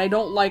anything, but I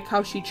don't like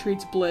how she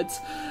treats Blitz.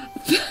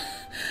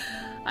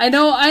 I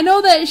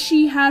know that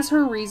she has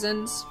her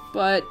reasons,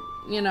 but,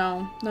 you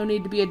know, no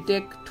need to be a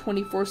dick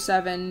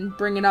 24/7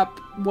 bringing up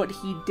what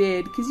he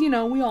did, because, you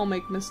know, we all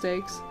make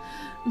mistakes.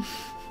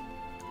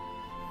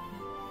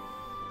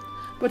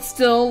 But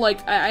still,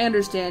 like, I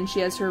understand she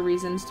has her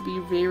reasons to be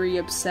very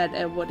upset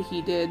at what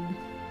he did.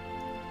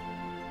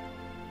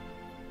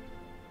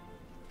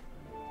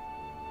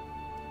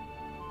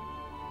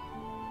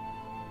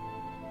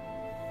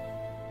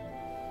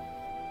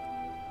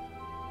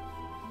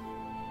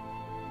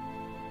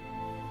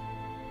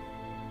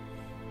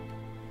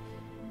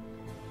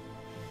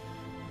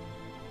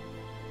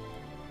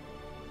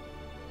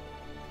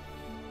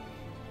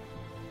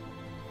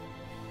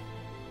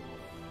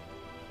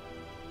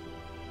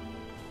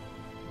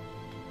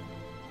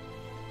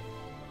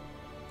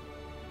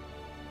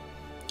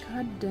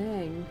 God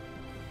dang.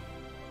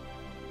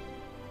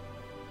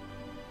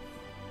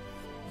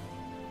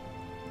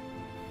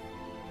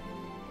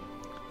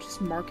 Just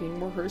marking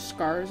where her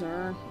scars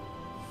are.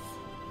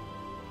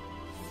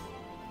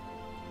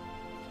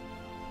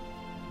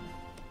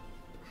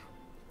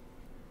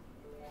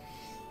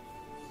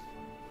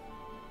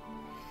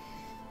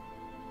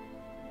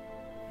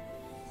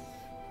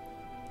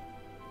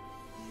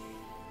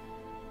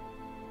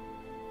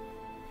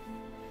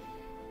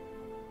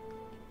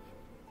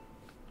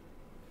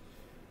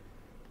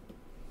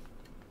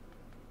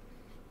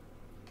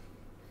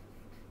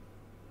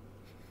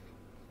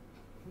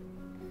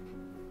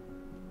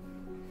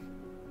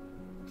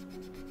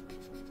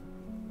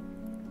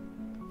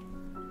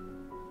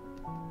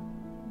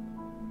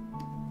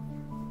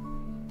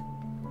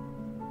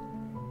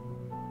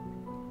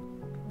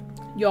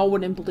 Y'all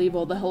wouldn't believe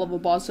all the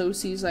helluva-boss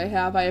OCs I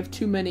have. I have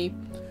too many.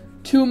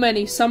 Too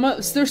many.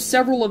 There's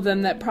several of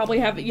them that probably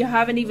you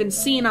haven't even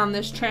seen on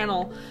this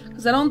channel.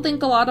 Because I don't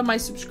think a lot of my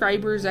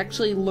subscribers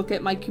actually look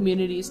at my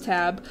communities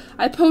tab.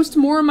 I post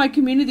more in my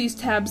communities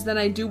tabs than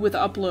I do with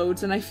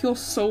uploads, and I feel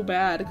so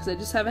bad because I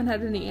just haven't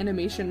had any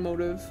animation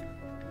motive.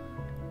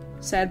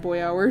 Sad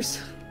boy hours.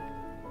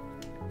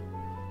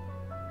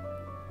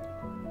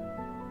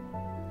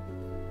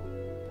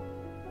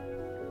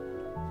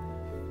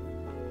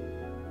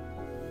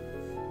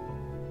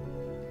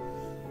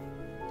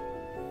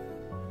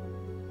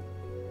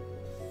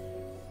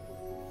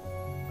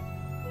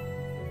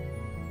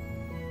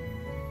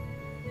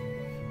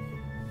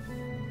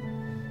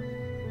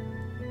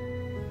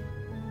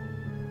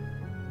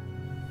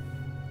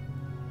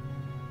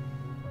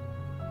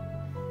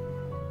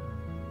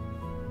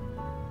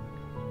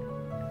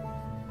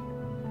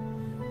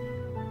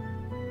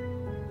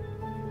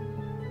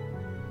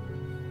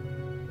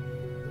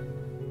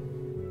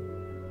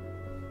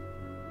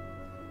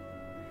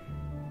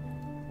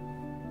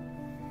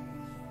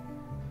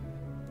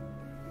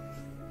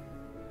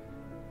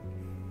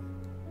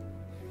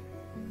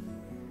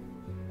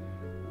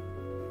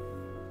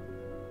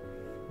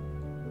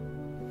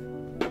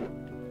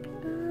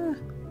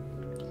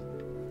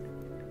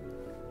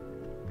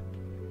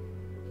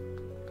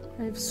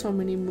 have so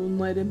many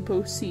Moonlight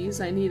Impo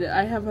Cs. I need it.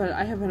 I have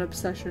an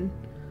obsession.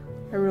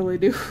 I really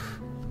do.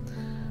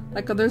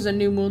 Like, there's a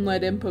new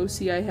Moonlight Impo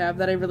C I have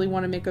that I really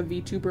want to make a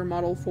VTuber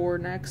model for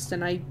next,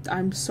 and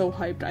I'm so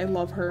hyped. I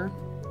love her.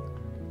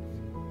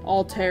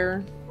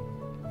 Altair.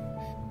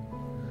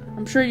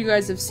 I'm sure you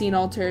guys have seen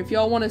Altair. If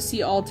y'all want to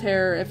see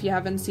Altair, if you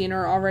haven't seen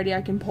her already,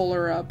 I can pull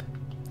her up.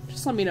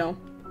 Just let me know.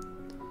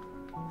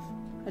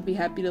 I'd be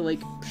happy to,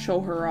 like,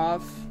 show her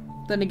off.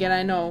 Then again,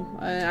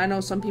 I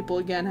know some people,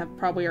 again, have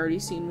probably already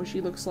seen what she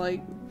looks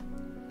like.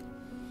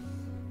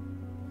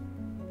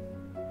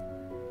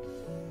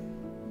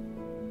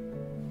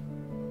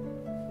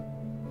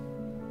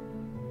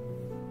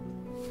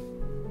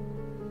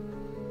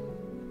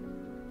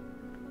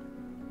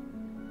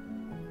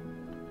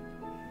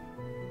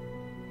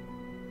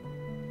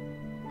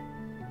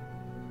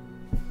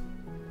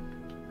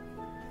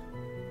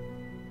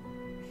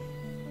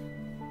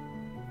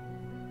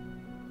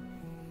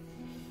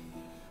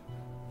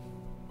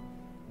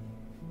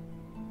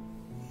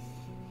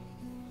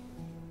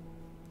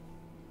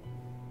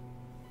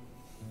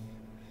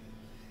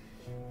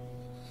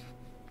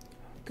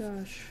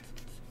 Gosh.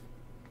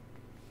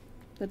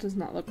 That does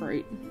not look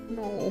right.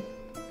 No.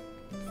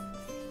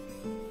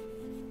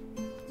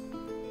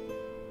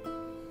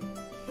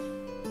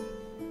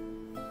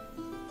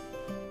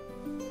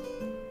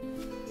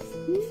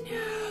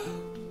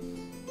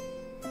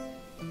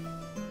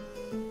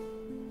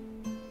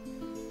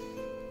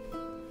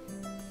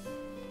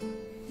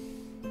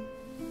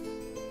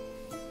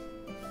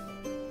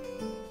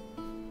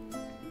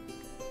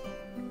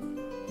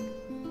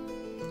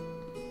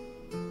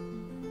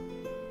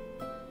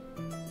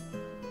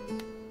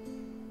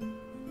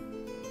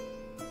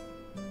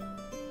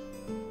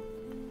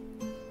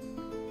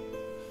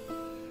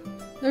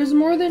 There's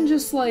more than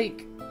just,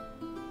 like,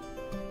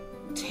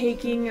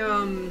 taking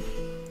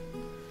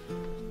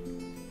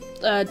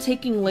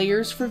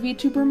layers for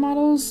VTuber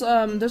models.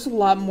 There's a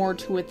lot more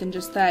to it than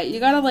just that. You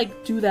gotta,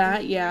 like, do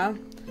that, yeah.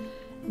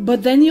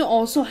 But then you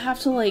also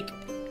have to, like,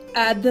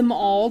 add them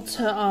all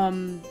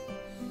to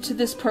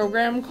this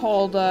program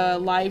called,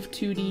 Live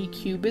 2D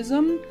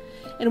Cubism.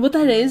 And what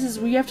that is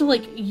we have to,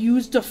 like,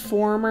 use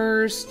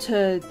deformers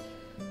to...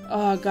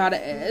 Oh god,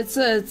 it's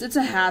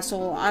a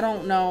hassle. I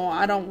don't know.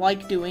 I don't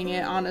like doing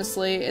it,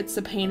 honestly. It's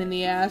a pain in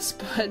the ass,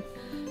 but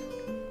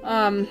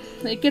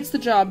it gets the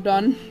job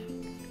done.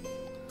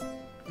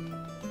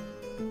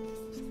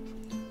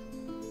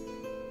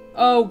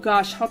 Oh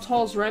gosh, how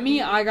tall is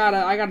Remi? I got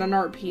an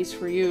art piece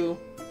for you.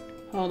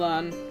 Hold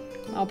on.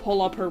 I'll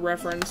pull up her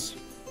reference.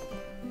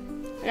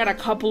 I got a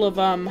couple of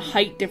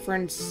height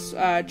difference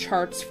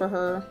charts for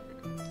her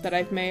that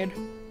I've made.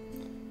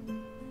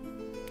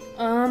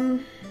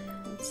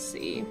 Let's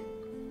see.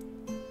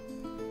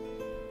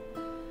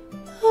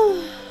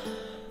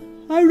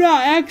 I'm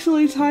not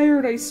actually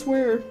tired, I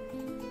swear.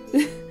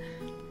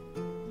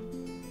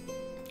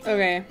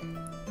 Okay.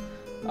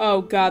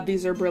 Oh god,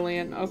 these are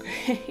brilliant.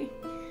 Okay.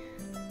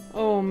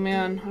 Oh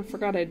man, I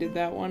forgot I did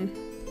that one.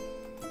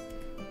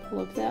 Pull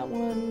up that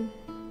one.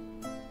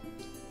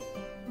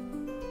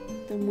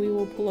 Then we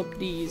will pull up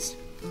these.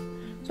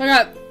 So I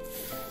got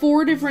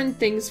 4 different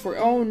things for-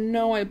 oh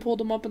no, I pulled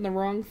them up in the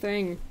wrong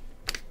thing.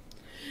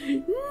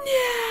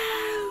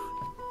 No!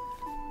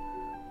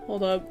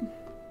 Hold up.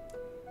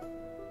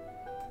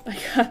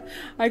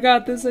 I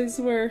got this, I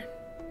swear.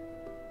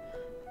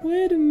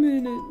 Wait a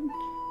minute.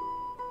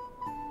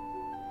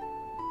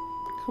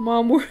 Come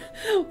on,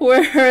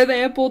 where are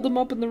they? I pulled them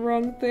up in the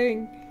wrong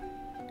thing.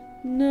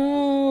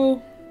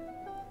 No.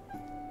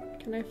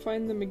 Can I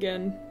find them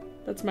again?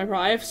 That's my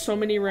problem. I have so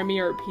many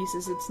Remi art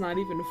pieces, it's not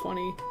even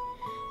funny.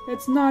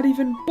 It's not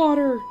even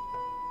butter!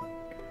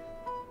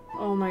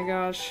 Oh my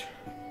gosh.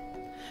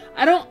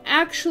 I don't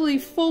actually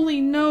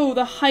fully know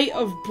the height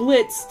of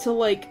Blitz to,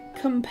 like,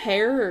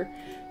 compare.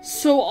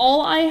 So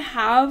all I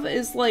have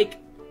is, like,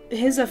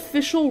 his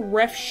official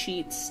ref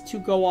sheets to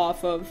go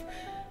off of.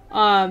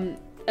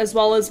 As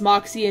well as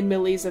Moxie and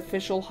Millie's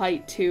official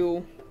height,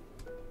 too.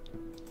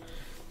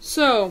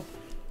 So,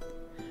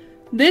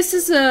 this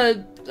is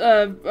a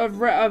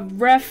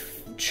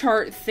ref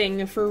chart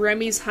thing for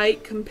Remi's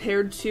height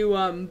compared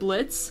to,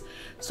 Blitz.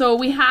 So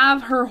we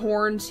have her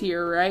horns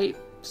here, right?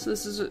 So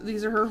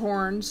these are her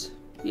horns,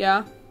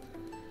 yeah.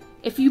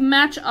 If you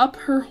match up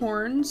her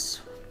horns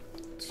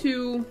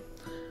to,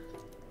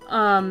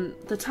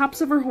 the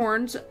tops of her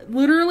horns,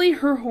 literally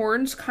her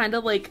horns kind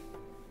of, like,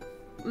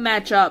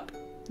 match up.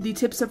 The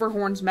tips of her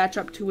horns match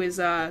up to his,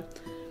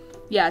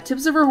 yeah,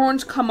 tips of her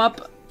horns come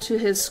up to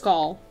his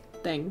skull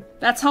thing.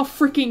 That's how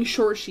freaking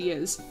short she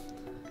is.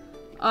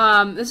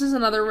 This is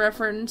another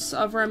reference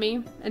of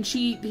Remi, and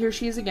here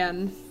she is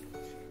again.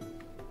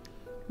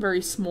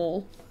 Very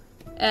small.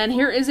 And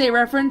here is a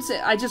reference,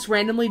 I just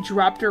randomly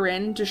dropped her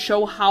in to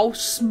show how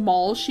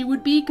small she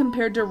would be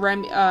compared to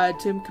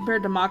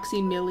compared to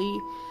Moxie, Millie,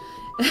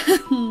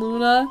 and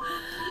Luna.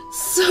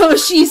 So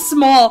she's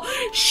small.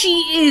 She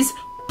is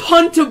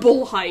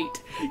puntable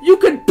height. You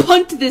could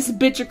punt this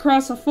bitch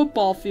across a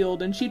football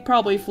field and she'd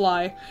probably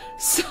fly.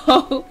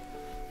 So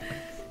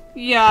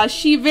Yeah,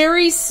 she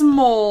very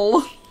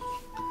small.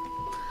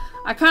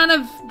 I kind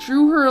of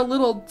drew her a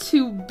little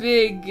too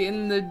big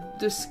in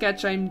the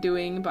sketch I'm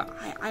doing, but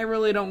I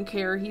really don't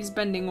care. He's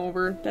bending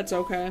over. That's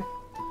okay.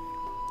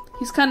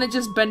 He's kind of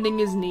just bending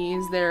his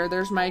knees.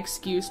 There's my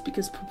excuse,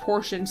 because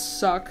proportions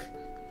suck.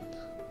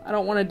 I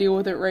don't want to deal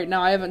with it right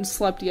now. I haven't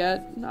slept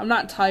yet. I'm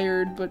not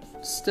tired, but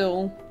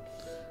still.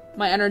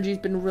 My energy's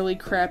been really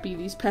crappy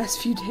these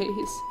past few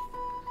days.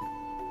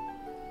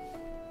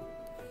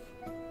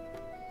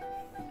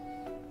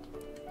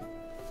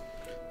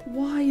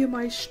 Why am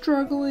I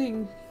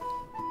struggling?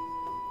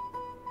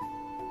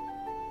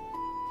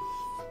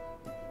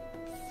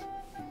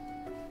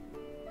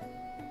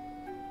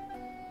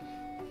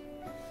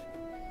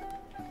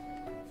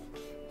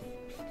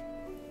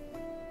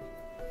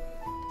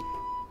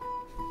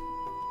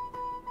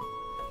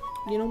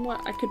 You know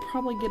what? I could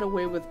probably get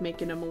away with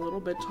making him a little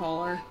bit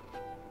taller.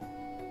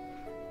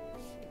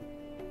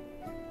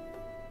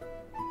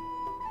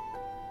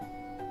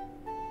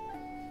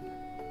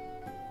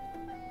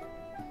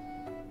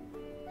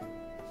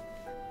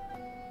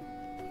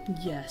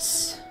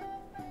 Yes.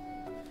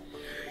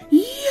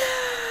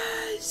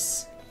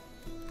 Yes!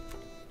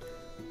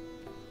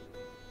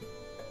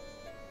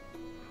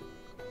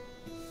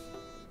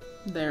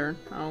 There.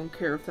 I don't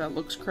care if that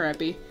looks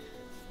crappy.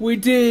 We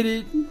did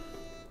it!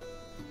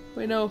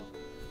 Wait, no.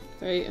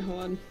 Wait,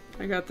 hold on.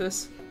 I got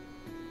this.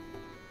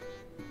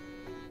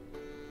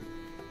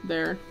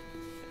 There.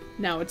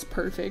 Now it's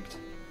perfect.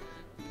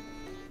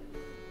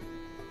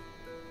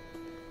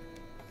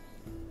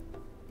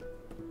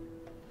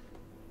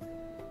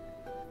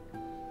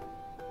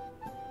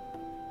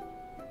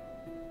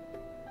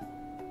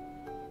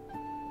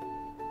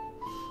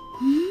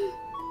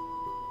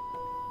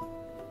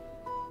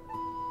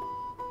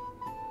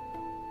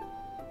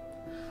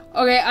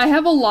 Okay, I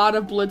have a lot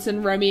of Blitz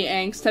and Remi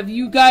angst. Have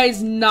you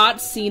guys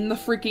not seen the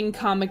freaking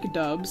comic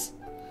dubs?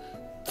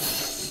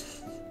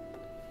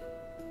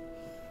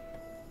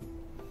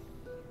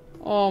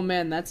 Oh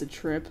man, that's a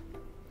trip.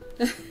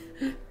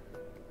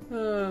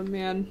 Oh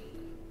man.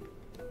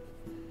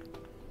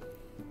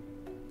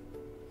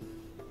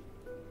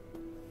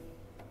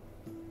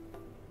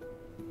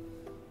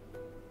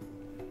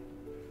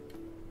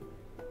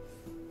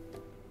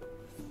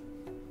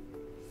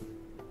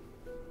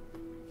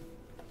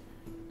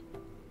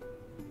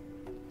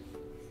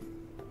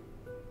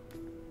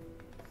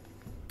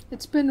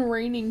 It's been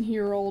raining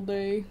here all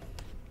day.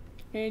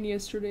 And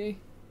yesterday.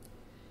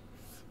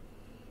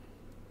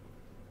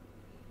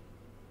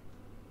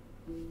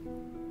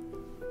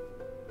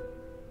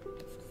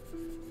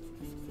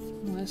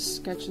 This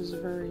sketch is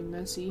very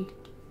messy.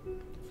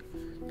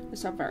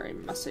 It's a very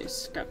messy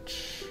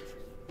sketch.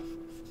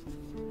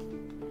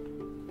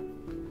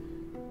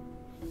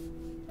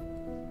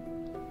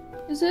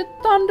 Is it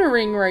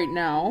thundering right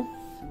now?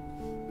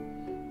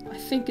 I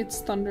think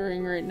it's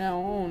thundering right now.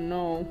 Oh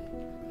no.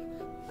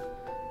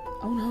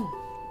 Oh no.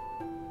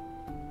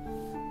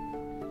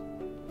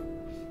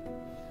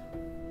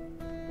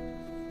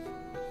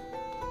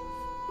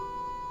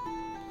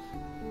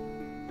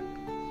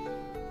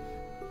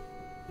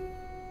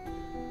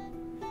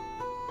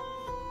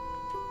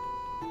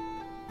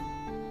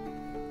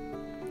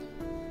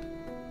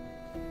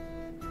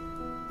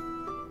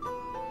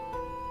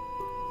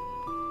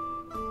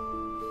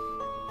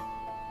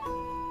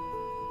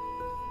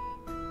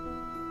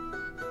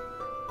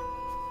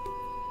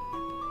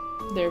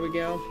 There we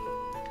go.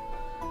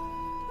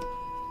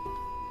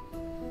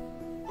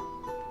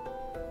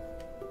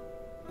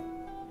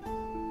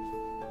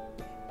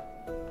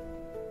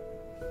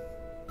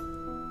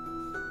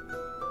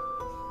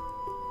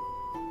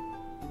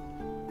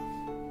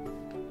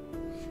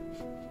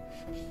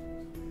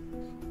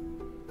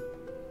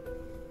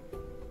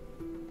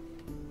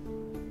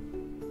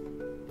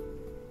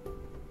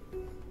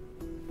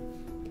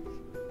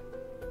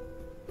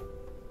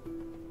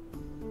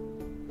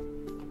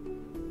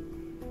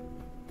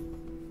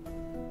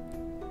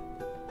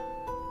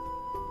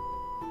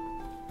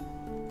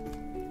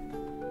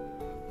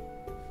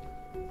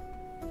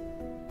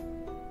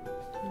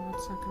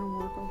 It's not gonna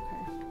work,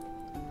 okay.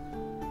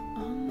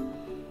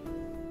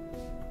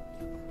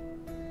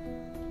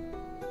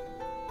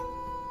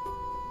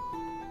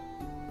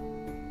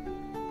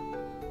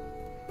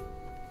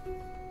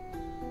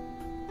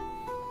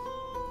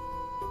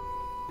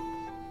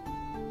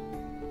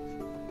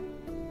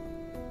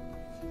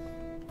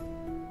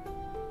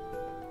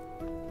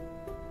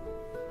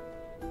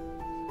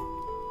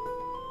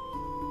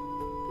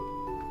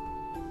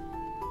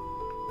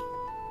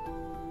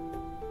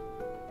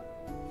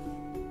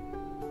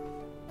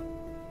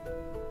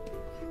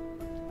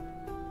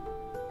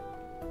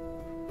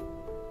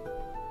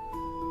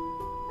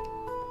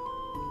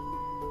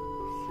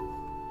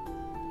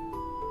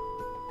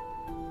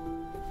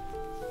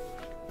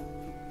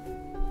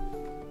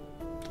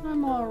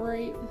 I'm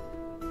alright.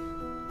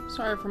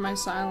 Sorry for my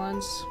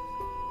silence.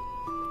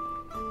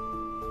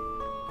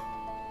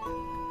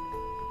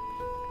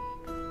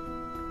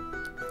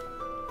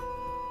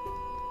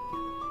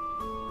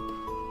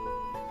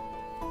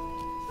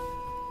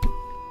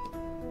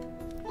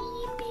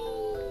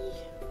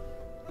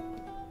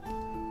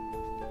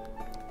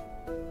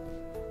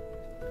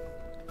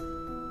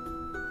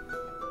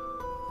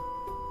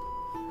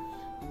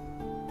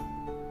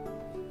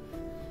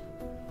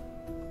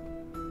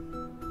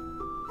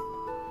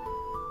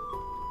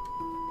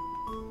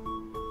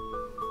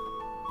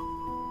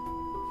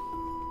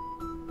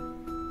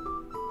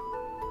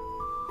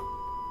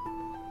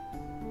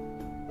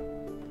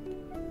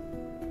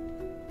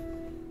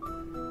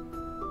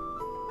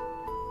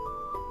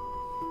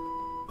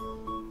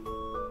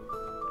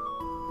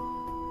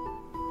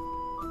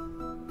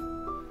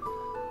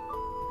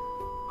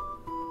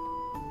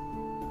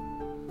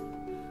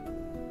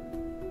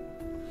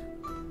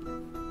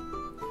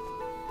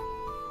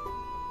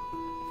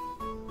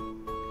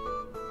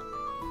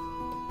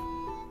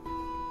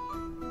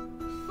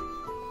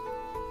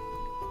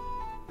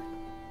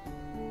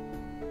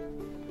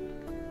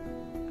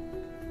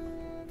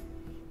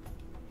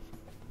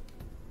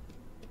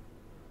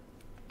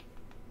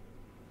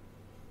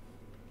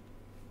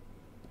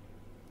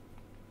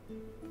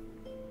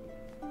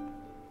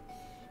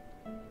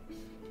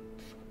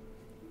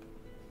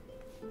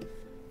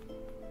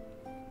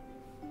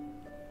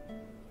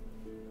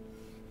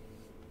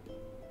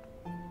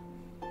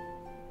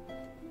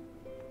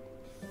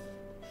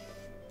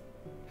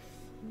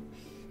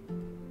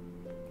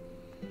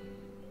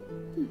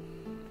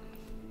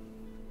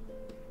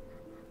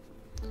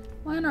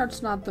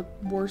 art's not the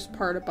worst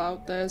part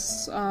about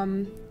this.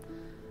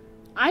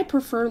 I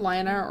prefer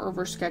line art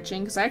over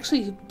sketching, because I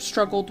actually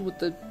struggled with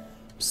the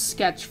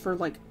sketch for,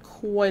 like,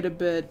 quite a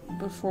bit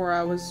before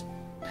I was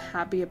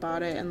happy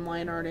about it and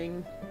line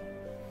arting.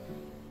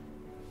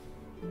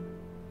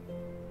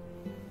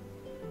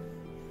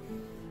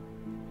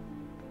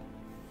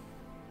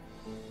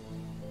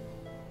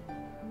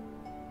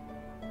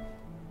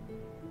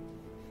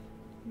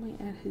 I might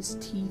add his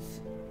teeth.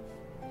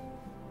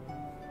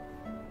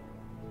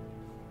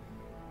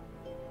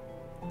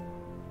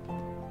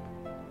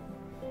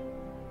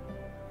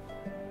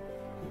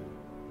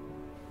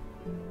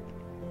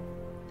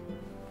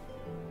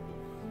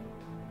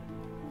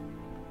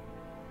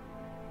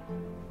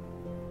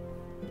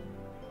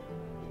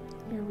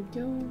 There we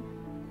go.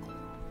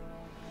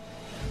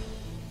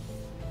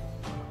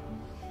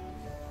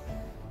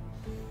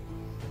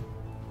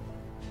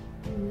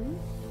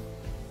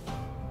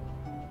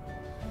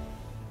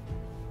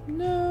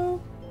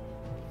 No.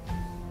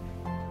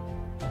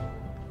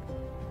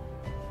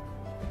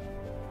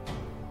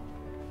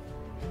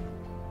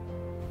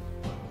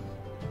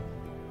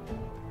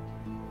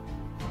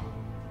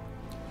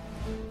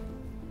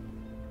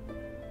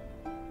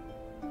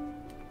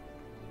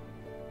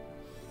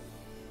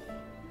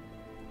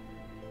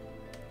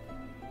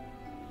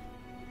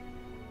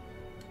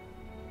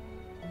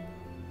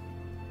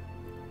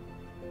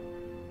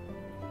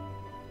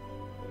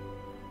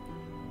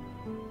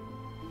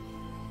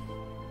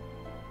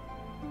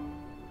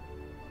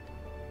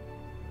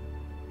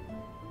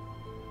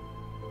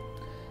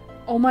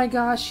 Oh my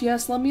gosh,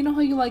 yes, let me know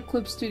how you like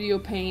Clip Studio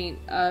Paint,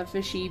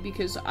 Fishy,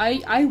 because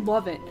I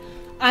love it.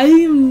 I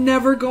am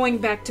never going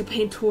back to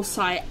Paint Tool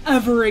Sai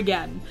ever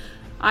again.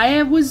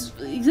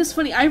 It's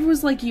funny, I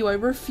was like you, I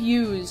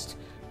refused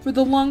for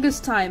the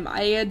longest time.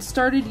 I had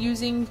started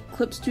using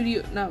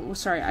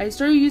I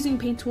started using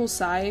Paint Tool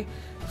Sai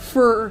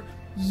for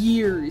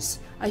years.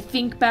 I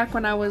think back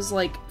when I was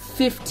like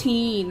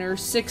 15 or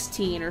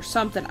 16 or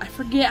something. I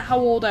forget how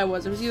old I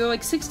was. It was either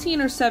like 16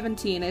 or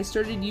 17. I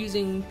started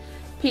using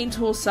Paint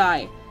Tool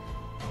Sai.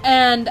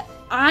 And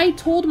I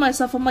told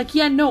myself, I'm like,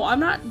 yeah, no,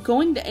 I'm not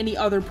going to any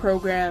other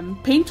program.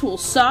 Paint Tool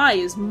Sai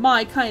is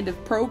my kind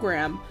of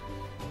program.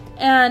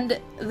 And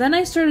then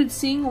I started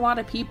seeing a lot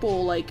of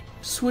people, like,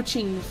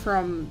 switching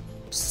from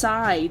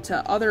Sai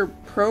to other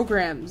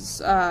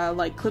programs,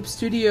 like Clip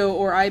Studio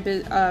or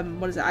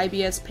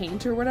IBS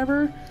Paint or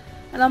whatever.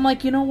 And I'm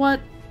like, you know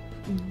what?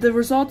 The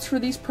results for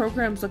these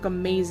programs look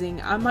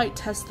amazing. I might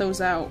test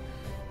those out.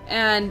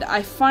 And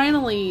I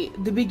finally,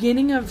 the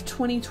beginning of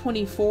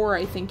 2024,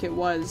 I think it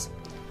was,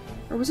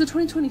 or was it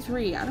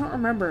 2023? I don't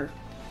remember.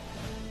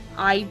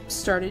 I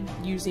started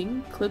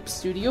using Clip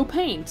Studio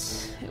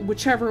Paint,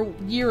 whichever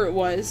year it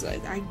was.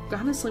 I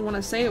honestly want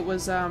to say it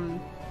was,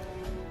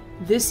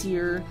 this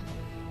year.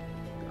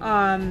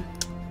 No,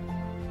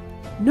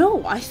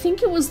 I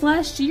think it was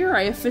last year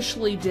I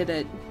officially did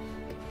it.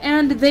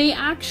 And they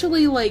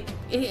actually, like,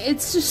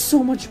 it's just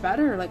so much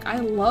better. Like, I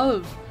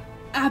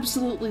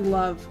absolutely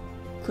love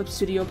Clip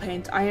Studio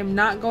Paint. I am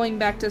not going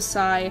back to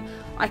Sai.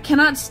 I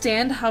cannot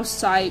stand how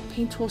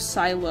Paint Tool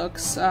Sai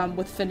looks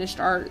with finished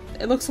art.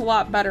 It looks a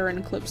lot better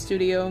in Clip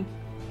Studio.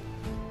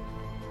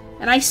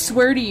 And I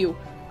swear to you,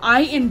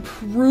 I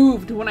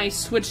improved when I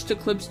switched to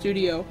Clip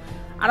Studio.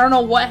 I don't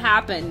know what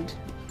happened.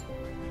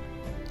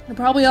 I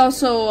probably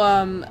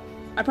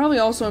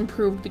also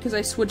improved because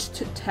I switched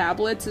to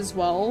tablets as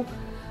well.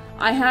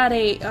 I had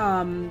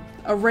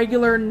a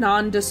regular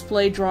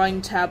non-display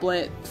drawing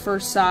tablet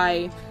for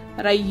Sai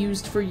that I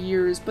used for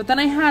years, but then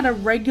I had a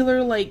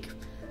regular, like,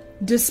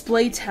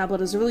 display tablet.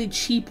 It was a really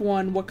cheap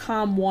one,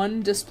 Wacom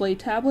 1 display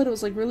tablet. It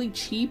was, like, really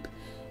cheap,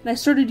 and I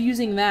started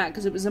using that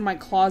because it was in my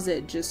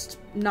closet, just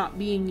not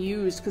being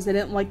used, because I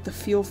didn't like the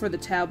feel for the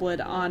tablet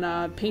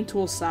on Paint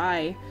Tool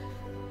Sai.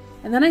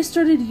 And then I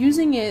started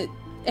using it,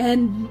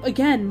 and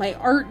again, my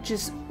art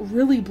just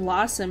really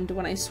blossomed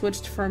when I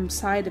switched from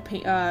Sai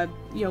to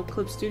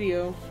Clip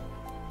Studio.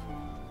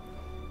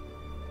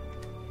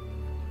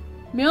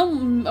 Male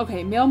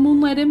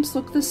Moonlight Imps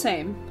look the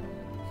same,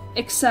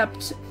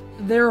 except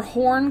their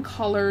horn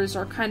colors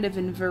are kind of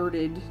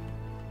inverted.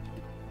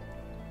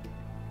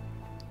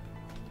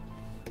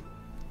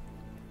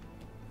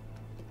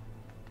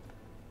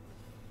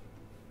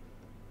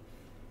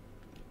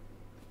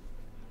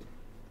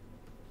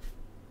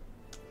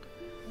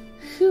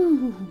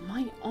 Whew,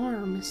 my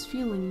arm is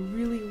feeling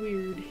really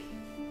weird.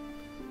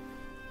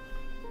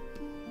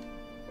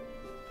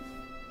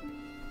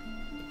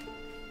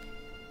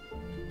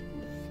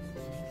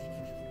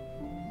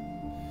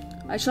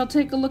 I shall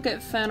take a look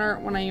at fan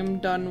art when I am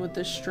done with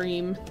the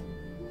stream.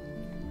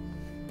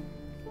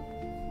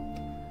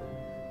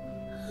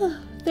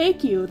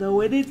 Thank you,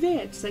 though, in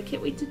advance. I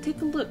can't wait to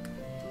take a look.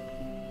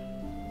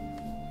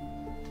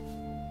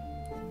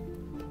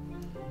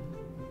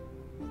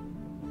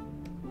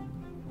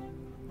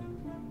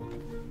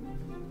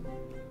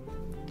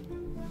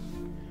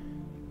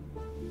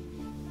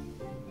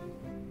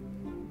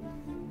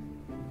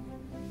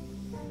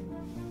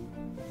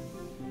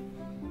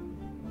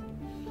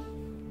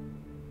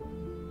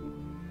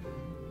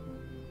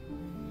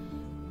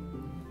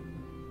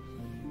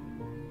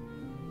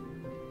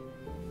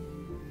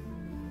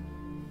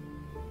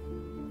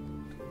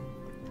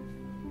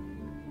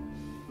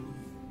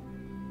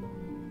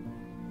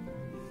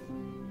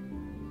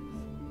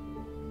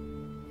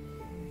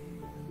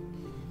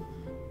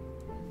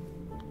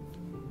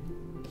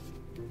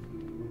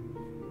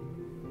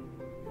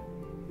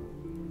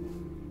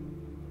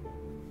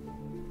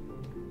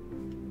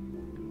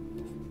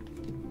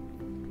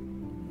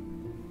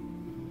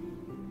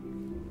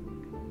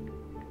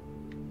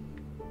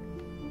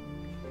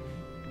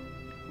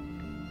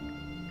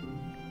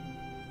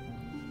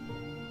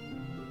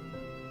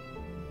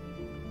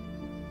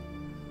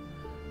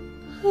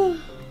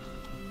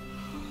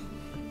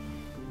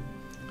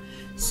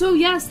 So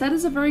yes, that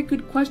is a very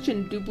good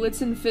question. Do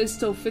Blitz and Fizz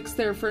still fix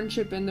their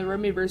friendship in the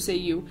Remiverse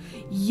AU?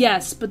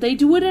 Yes, but they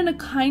do it in a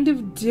kind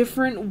of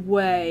different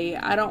way.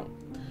 I don't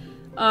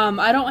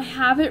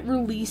have it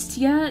released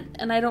yet,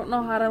 and I don't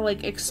know how to,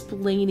 like,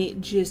 explain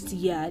it just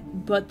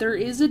yet, but there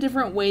is a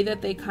different way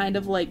that they kind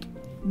of, like,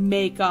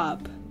 make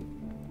up.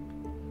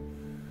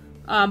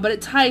 But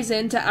it ties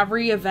into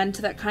every event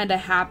that kind of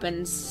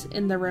happens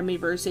in the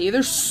Remiverse AU.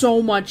 There's so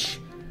much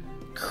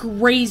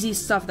crazy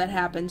stuff that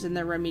happens in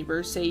the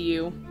Remiverse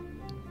AU.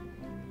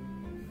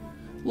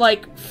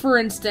 Like, for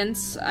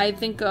instance, I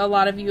think a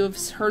lot of you have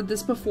heard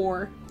this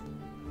before,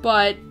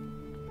 but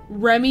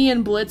Remi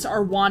and Blitz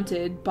are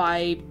wanted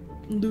by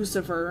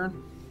Lucifer.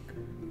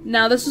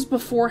 Now, this was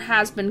before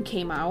Has-Been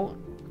came out,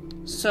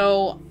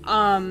 so,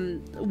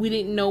 we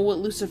didn't know what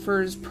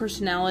Lucifer's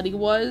personality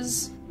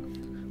was,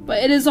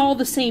 but it is all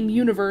the same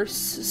universe,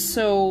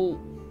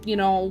 so, you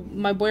know,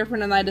 my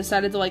boyfriend and I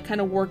decided to, like,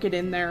 kind of work it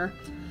in there.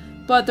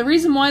 But the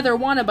reason why they're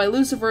wanted by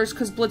Lucifer is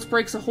because Blitz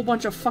breaks a whole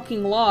bunch of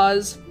fucking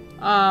laws,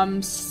 copying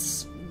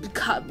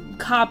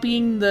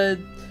the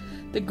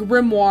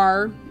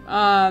grimoire,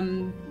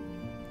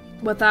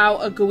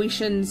 without a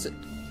Goetian's,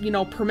 you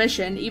know,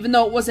 permission, even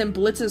though it wasn't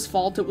Blitz's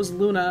fault, it was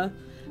Luna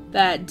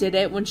that did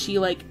it when she,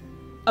 like,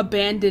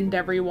 abandoned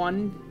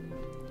everyone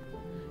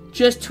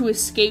just to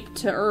escape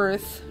to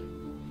Earth.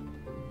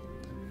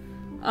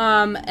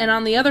 And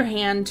on the other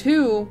hand,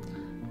 too,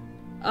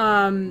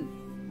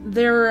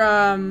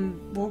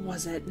 what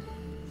was it?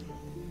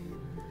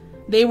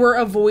 They were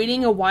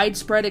avoiding a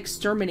widespread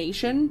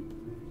extermination.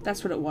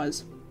 That's what it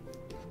was.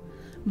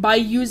 By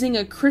using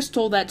a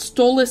crystal that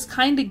Stolas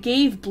kinda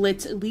gave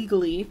Blitz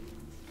illegally.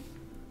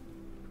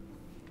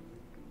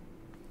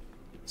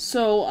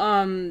 So,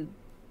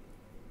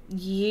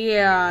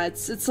 yeah,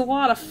 it's a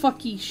lot of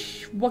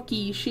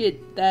wucky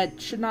shit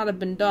that should not have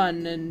been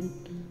done, and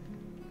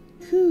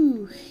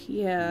whew,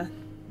 yeah.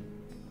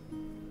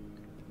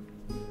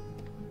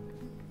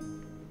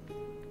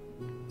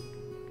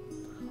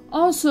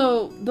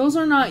 Also, those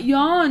are not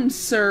yawns,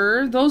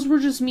 sir. Those were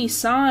just me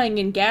sighing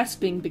and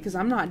gasping because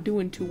I'm not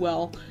doing too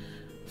well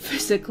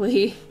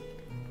physically.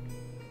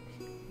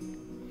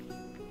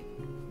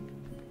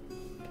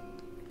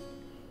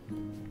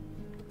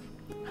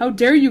 How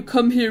dare you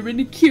come here and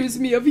accuse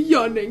me of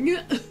yawning?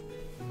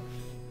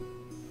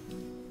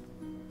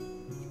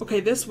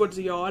 Okay, this was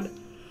a yawn.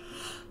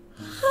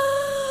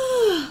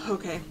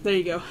 Okay, there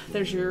you go.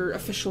 There's your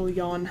official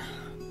yawn.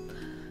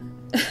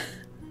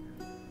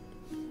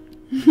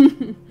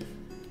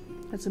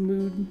 That's a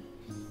mood.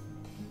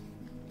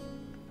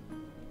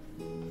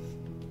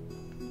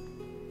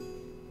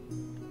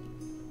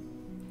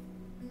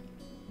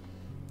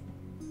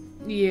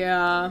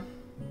 Yeah.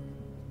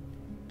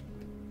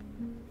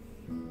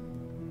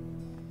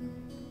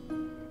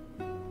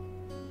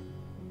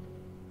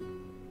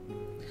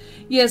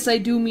 Yes, I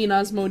do mean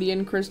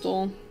Osmodian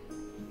crystal.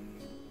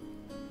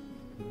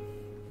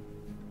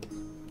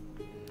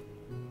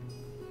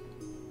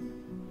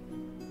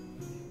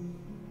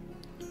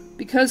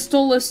 Because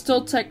Stolas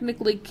still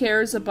technically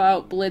cares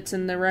about Blitz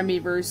in the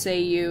Remiverse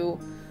AU,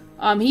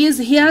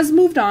 he has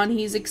moved on.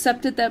 He's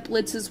accepted that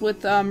Blitz is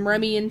with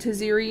Remi and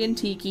Taziri and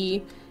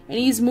Tiki, and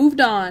he's moved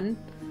on.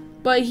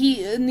 But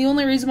the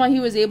only reason why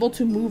he was able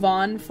to move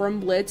on from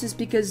Blitz is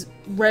because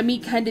Remi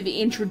kind of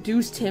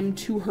introduced him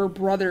to her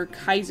brother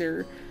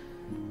Kaiser,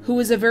 who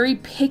is a very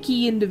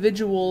picky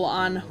individual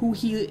on who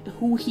he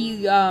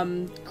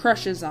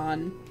crushes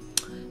on.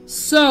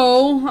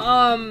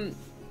 So,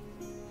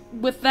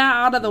 with that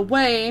out of the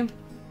way,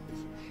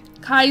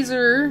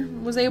 Kaiser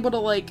was able to,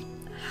 like,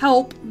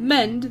 help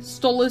mend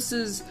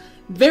Stolas's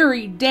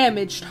very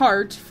damaged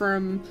heart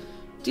from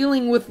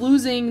dealing with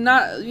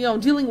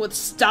dealing with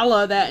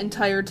Stella that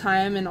entire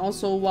time, and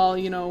also while,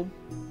 you know,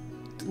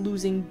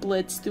 losing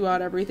Blitz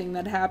throughout everything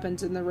that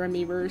happens in the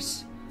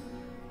Remiverse.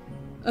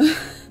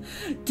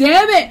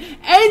 Damn it!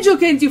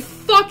 Angelkins, you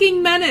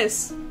fucking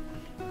menace!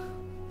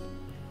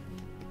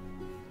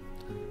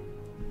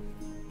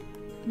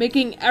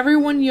 Making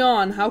everyone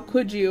yawn, how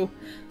could you?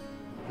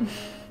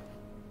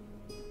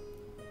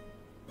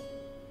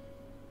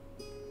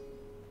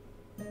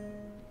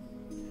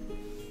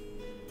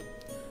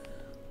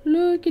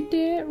 Look at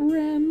that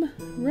Rem.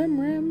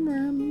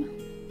 Rem.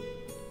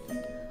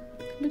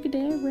 Look at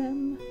that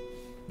Rem.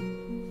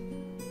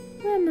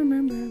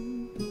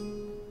 Rem.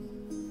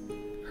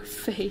 Her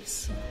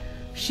face.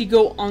 She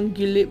go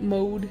ungulate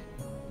mode.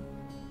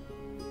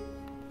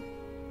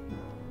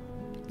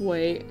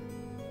 Wait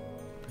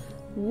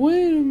a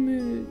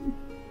minute.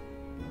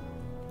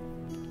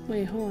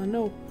 Wait, hold on,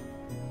 no.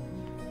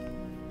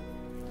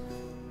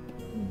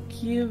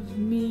 Give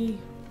me...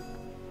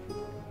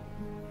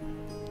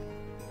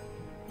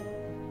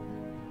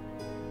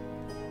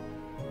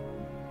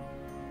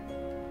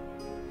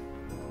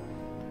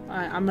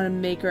 Alright, I'm gonna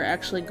make her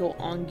actually go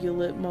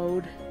ungulate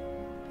mode.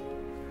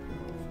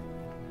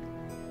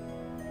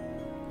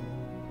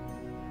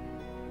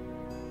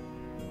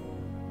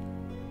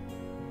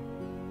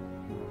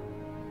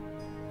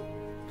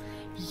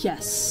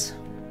 Yes.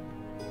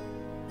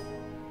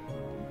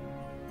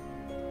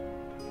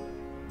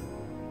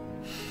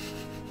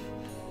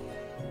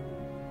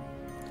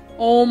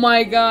 Oh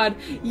my god.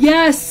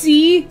 Yeah,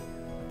 see?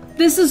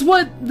 This is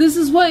what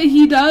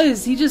he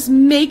does. He just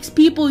makes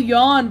people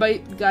yawn by...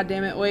 God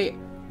damn it, wait.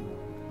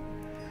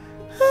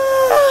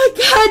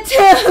 God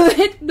damn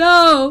it,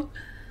 no!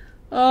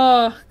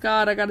 Oh,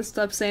 God, I gotta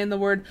stop saying the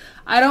word.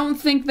 I don't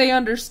think they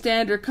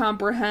understand or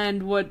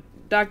comprehend what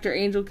Dr.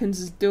 Angelkins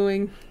is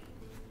doing.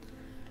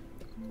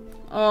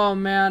 Oh,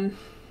 man.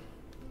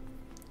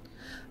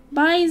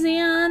 Bye,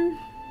 Zion.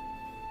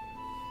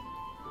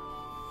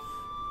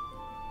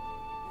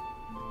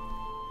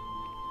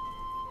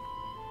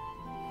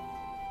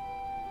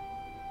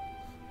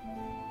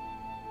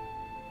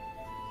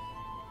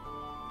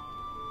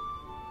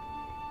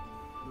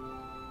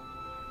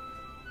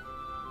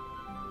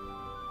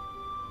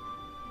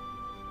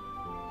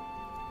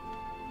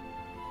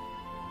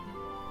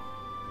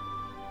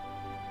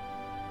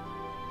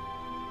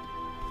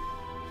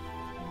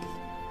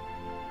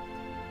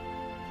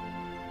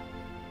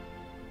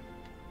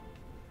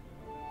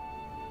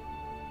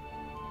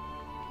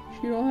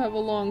 She don't have a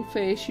long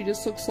face, she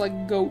just looks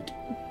like goat.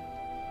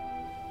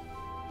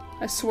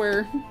 I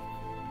swear.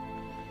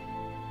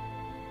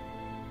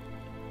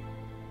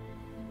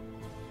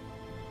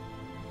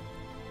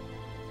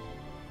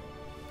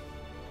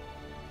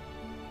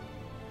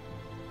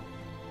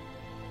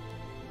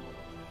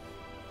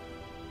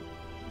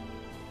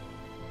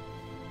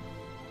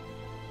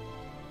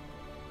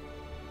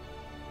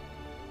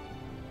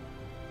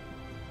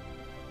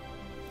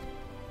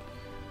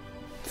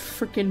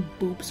 Freaking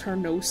boops her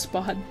nose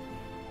spot.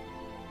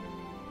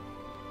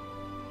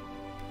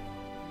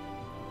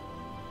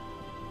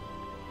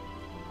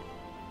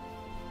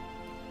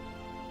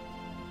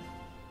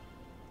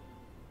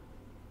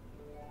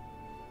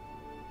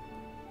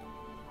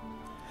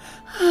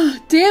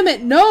 Damn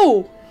it,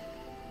 no!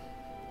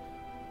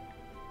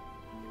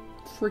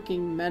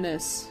 Freaking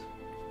menace.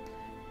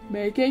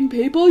 Making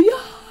people yawn!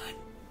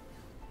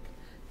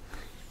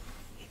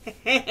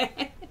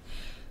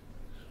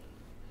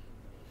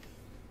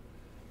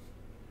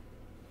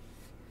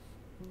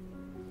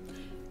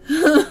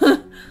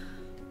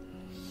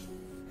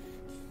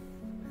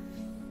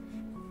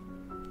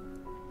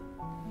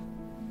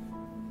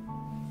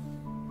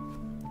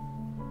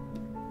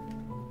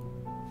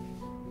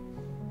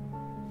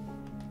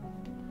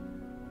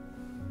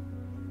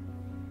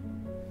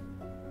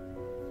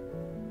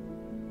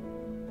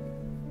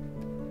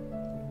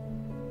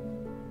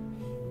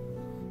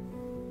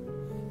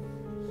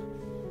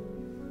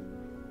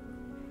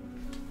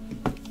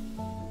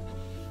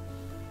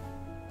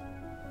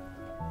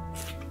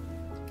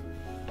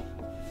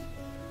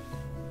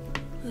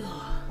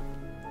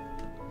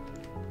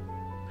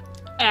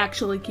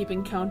 Actually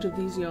keeping count of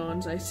these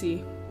yawns, I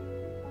see.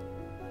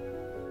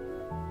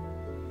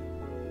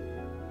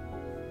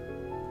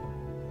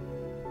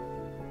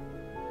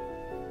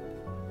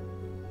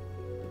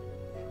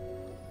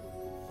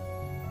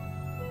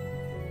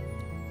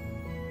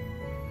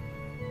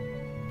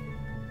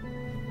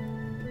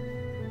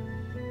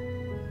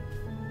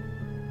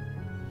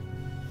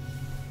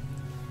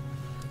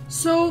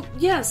 So,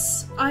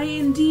 yes, I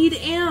indeed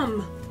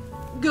am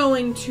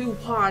going to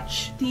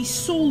watch the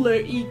solar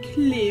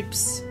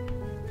eclipse.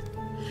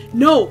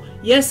 No,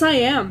 yes I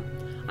am.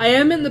 I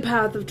am in the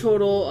path of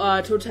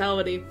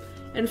totality.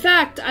 In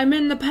fact, I'm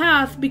in the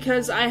path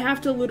because I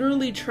have to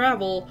literally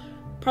travel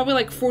probably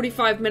like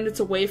 45 minutes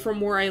away from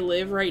where I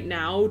live right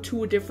now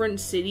to a different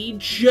city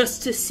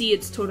just to see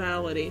its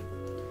totality.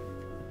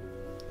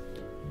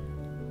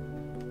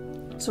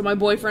 So my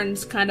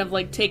boyfriend's kind of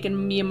like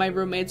taking me and my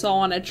roommates all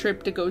on a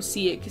trip to go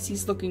see it because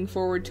he's looking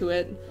forward to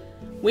it.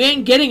 We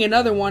ain't getting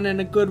another one in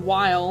a good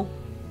while.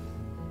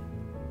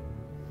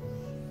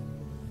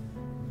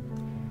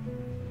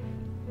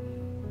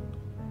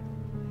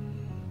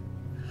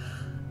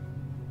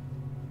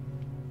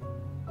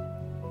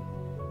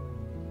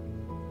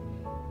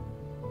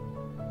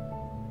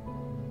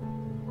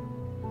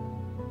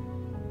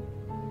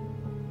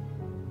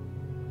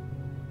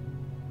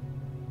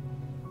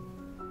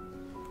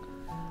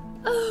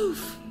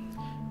 Oof.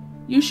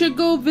 You should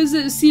go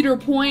visit Cedar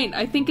Point.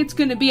 I think it's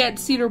going to be at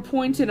Cedar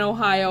Point in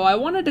Ohio. I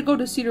wanted to go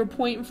to Cedar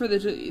Point for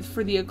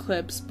the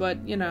eclipse,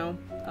 but you know,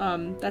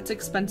 that's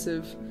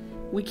expensive.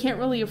 We can't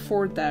really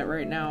afford that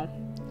right now.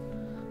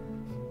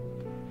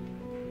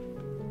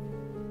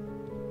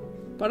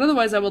 But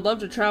otherwise, I would love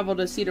to travel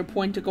to Cedar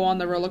Point to go on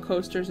the roller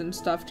coasters and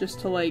stuff,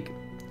 just to like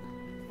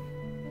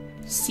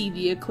see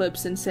the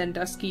eclipse in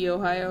Sandusky,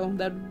 Ohio.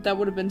 That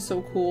would have been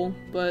so cool.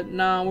 But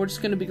no, we're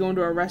just going to be going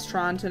to a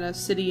restaurant in a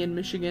city in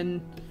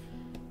Michigan.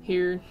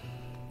 Here.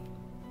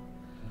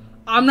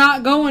 I'm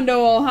not going to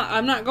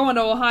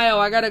Ohio.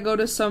 I gotta go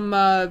to some,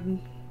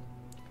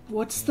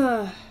 what's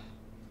the...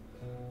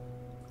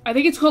 I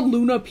think it's called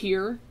Luna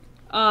Pier,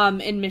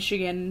 in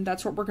Michigan.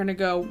 That's where we're gonna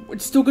go.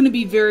 It's still gonna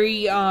be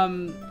very,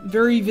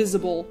 very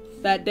visible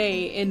that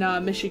day in,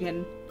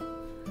 Michigan.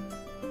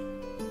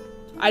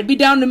 I'd be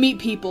down to meet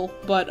people,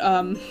 but,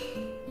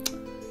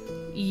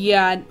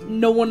 yeah,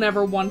 no one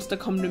ever wants to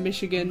come to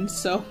Michigan,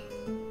 so...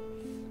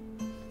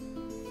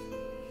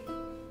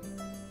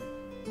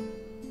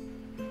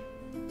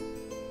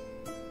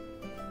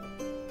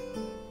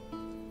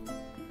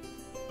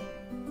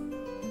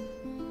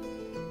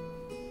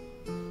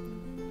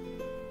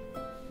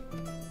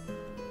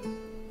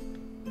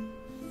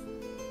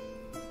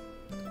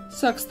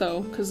 Sucks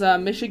though, because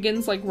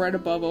Michigan's like right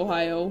above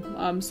Ohio.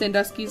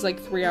 Sandusky's like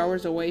 3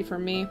 hours away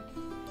from me.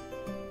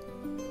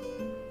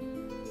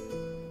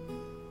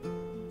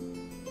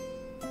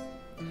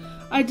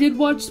 I did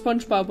watch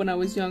SpongeBob when I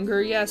was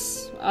younger,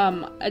 yes.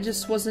 I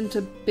just wasn't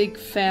a big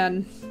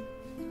fan.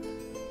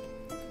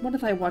 What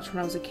did I watch when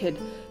I was a kid?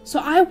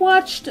 So I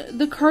watched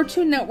the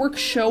Cartoon Network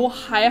show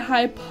Hi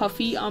Hi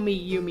Puffy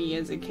Amiyumi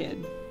as a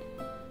kid.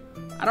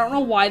 I don't know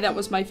why that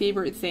was my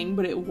favorite thing,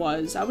 but it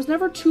was. I was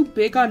never too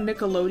big on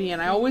Nickelodeon.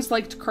 I always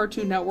liked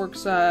Cartoon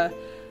Network's,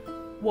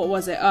 what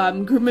was it?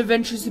 Grim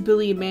Adventures of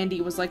Billy and Mandy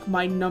was like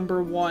my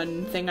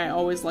 #1 thing I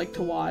always liked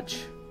to watch.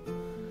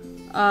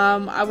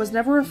 I was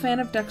never a fan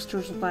of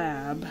Dexter's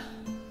Lab.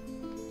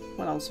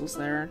 What else was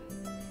there?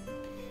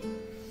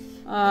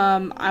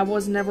 I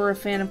was never a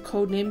fan of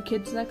Codename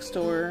Kids Next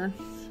Door.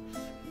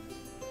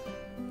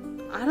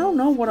 I don't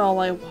know what all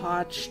I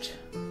watched.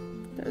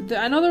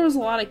 I know there was a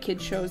lot of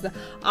kid shows that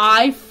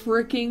I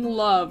freaking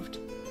loved.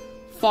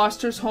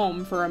 Foster's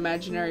Home for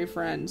Imaginary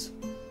Friends.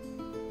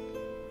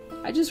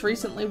 I just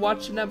recently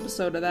watched an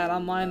episode of that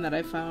online that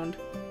I found.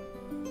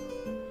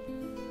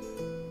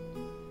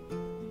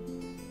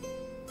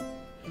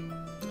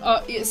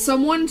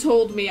 Someone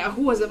told me,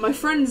 who was it? My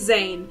friend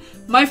Zane.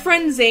 My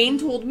friend Zane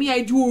told me I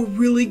do a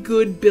really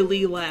good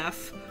Billy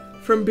laugh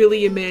from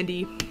Billy and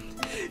Mandy.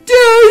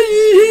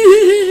 Daddy,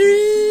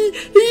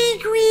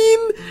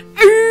 Cream,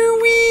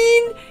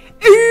 Erwin,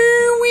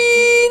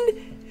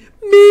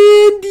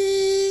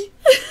 Mandy.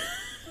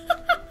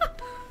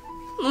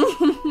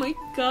 Oh my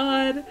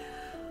god.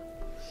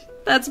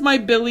 That's my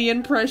Billy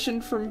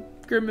impression from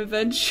Grim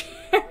Adventures.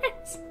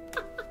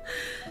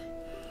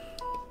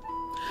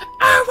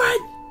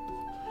 Erwin!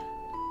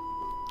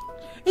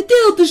 And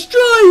they'll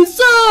destroy us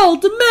all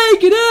to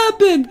make it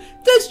happen!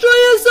 Destroy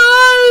us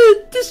all!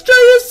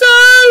 Destroy us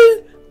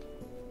all!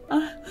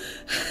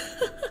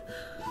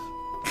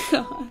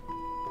 God.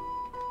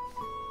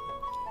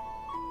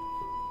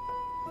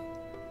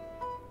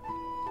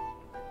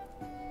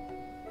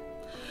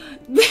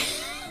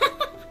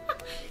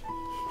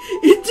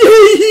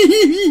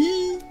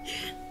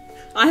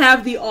 I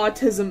have the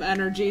autism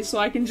energy, so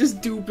I can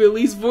just do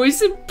Billy's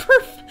voice in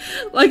perfect.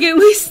 Like, at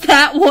least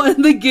that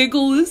one, the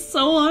giggle is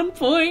so on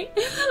point.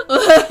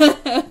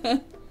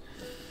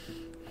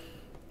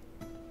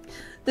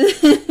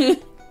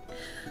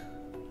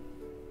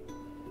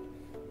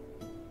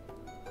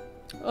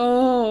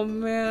 Oh,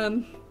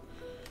 man.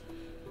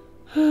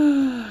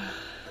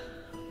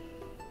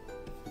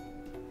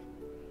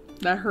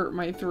 That hurt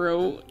my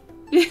throat.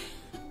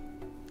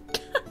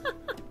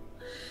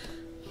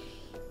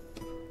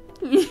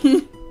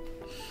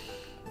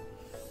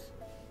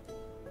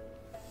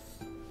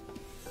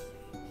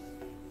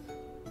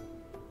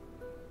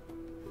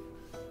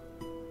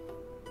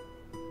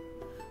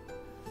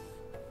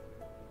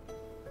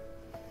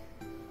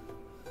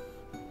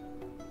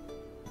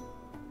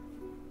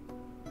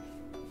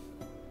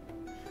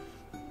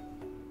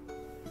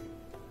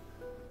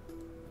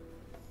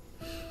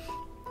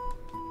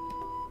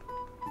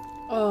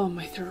 Oh,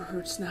 my throat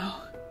hurts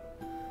now.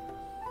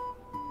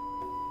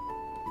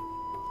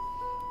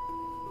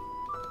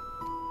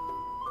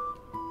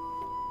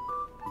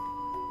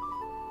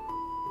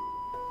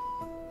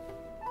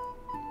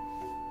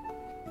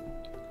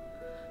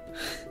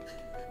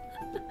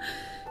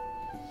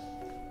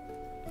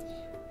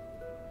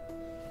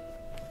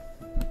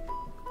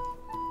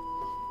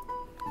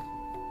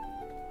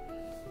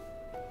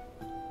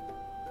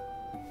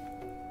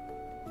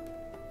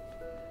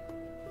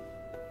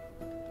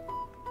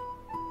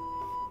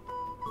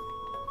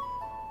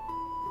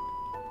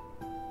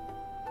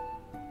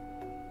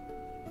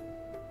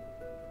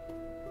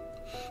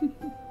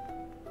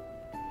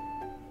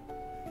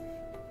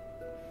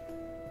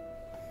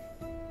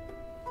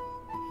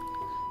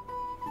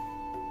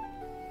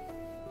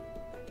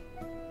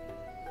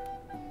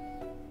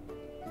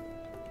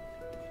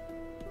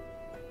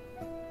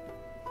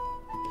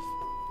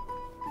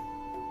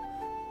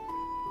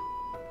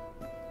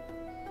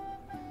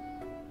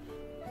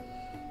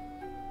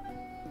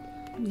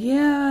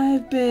 Yeah,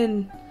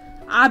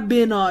 I've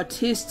been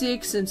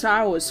autistic since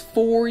I was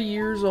 4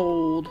 years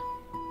old.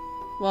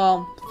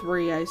 Well,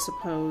 3, I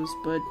suppose,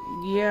 but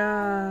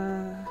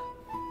yeah.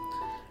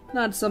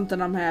 Not something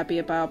I'm happy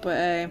about, but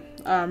hey,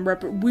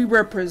 we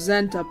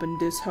represent up in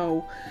this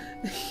hoe.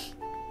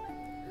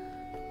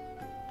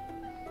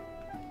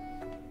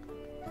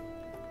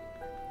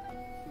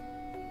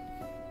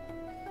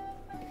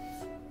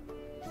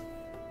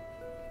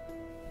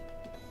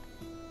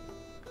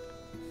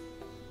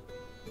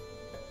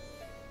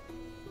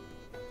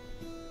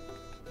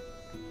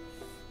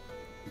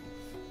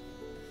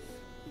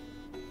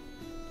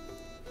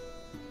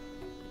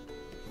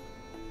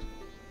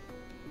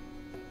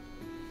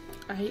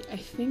 I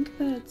think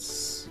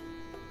that's...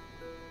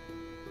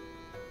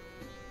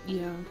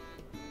 yeah.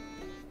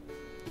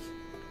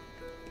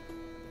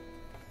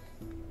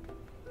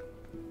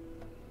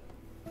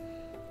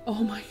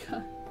 Oh my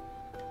god.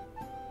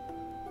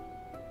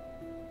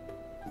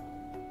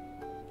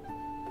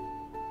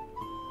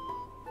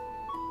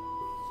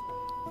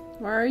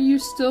 Why are you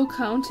still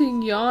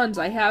counting yawns?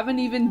 I haven't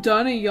even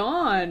done a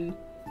yawn.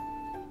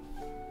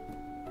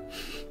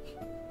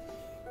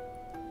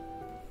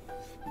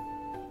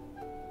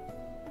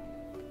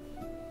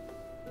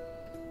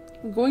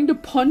 I'm going to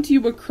punt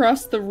you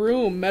across the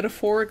room,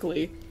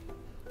 metaphorically.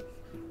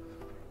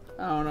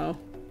 I don't know.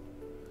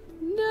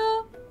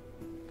 No.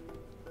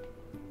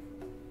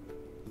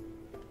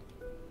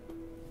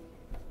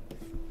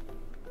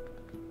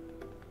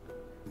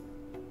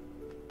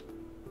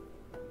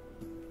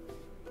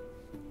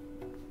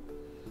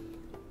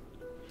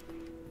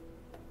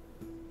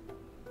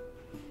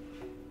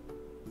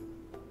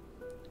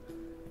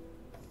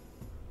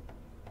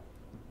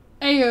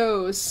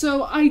 Ayo,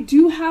 so I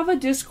do have a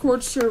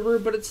Discord server,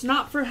 but it's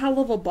not for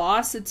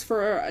Helluva-Boss. It's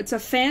a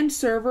fan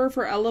server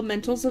for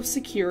Elementals of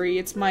Security.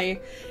 It's my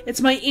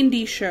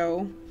indie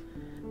show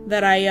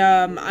that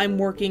I'm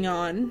working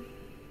on.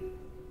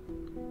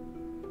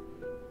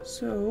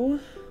 So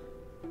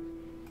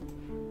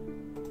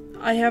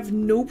I have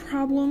no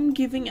problem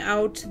giving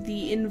out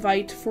the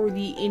invite for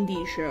the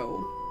indie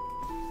show.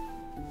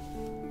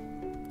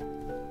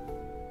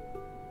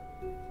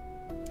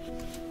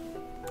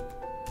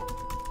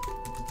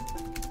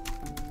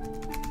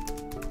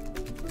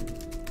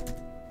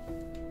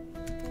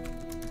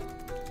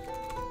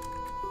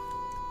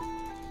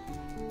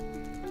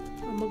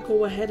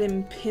 Go ahead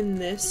and pin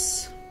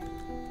this.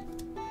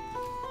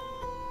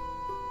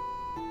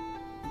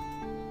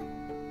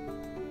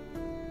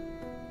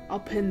 I'll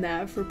pin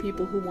that for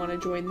people who want to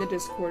join the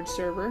Discord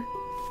server.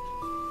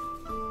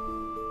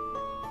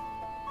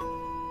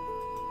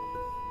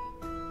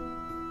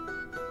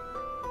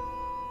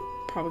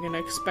 Probably gonna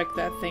expect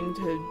that thing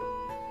to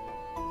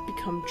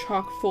become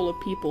chock full of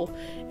people.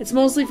 It's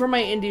mostly for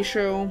my indie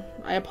show.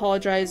 I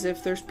apologize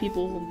if there's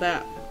people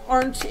that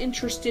aren't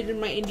interested in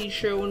my indie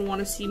show and want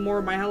to see more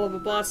of my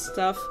helluva-boss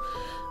stuff.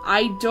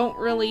 I don't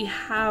really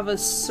have a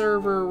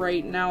server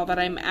right now that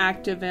I'm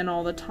active in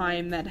all the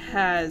time that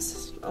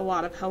has a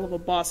lot of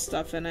helluva-boss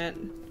stuff in it.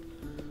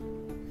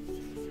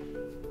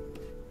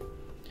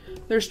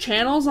 There's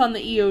channels on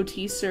the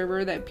EOT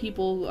server that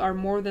people are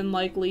more than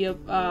likely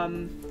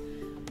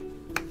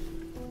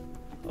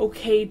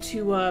okay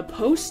to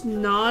post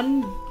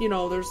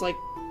there's like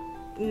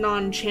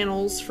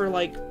non-channels for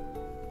like,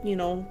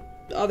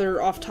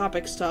 other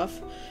off-topic stuff.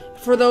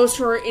 For those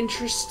who are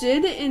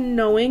interested in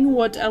knowing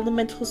what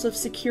Elementals of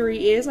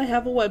Security is, I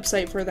have a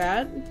website for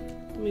that.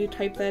 Let me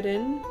type that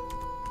in.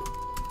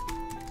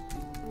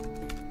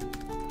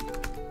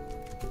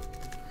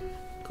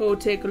 Go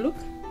take a look,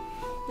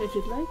 if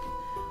you'd like.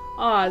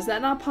 Ah, is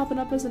that not popping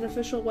up as an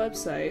official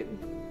website?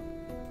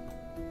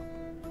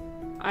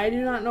 I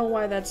do not know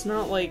why that's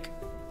not, like,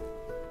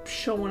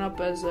 showing up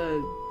as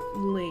a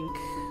link.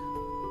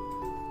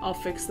 I'll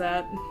fix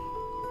that.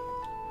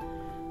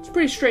 It's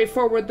pretty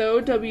straightforward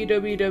though,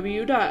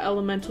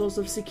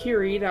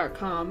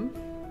 www.elementalsofsecurity.com.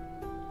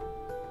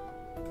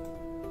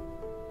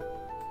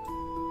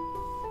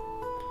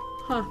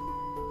 Huh.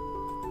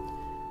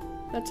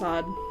 That's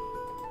odd.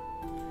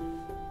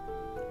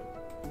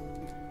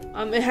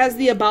 It has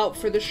the about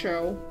for the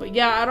show, but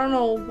yeah, I don't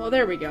know. Oh,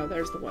 there we go.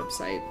 There's the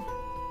website.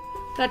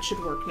 That should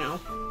work now.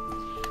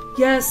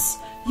 Yes,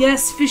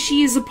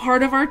 Fishy is a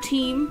part of our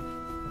team.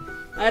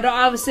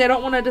 Obviously, I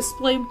don't want to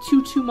display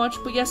too much,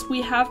 but yes,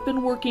 we have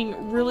been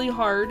working really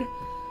hard.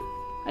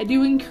 I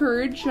do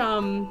encourage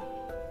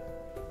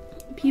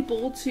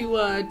people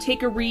to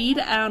take a read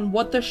on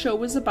what the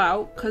show is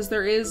about, because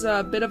there is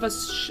a bit of a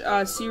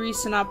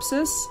series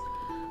synopsis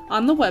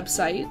on the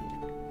website.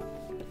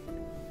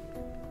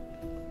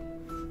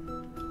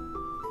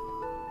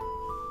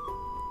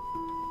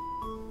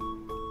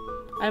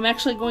 I'm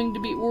actually going to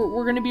be,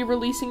 we're going to be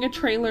releasing a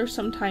trailer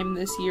sometime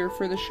this year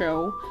for the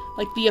show.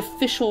 Like, the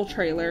official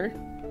trailer.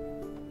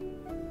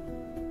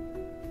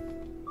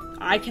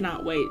 I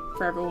cannot wait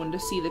for everyone to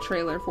see the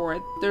trailer for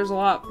it. There's a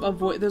lot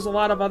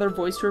of other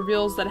voice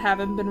reveals that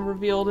haven't been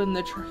revealed in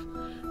the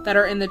that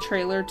are in the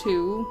trailer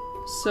too.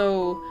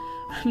 So,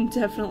 I'm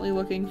definitely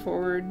looking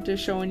forward to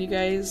showing you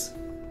guys.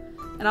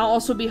 And I'll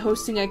also be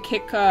hosting a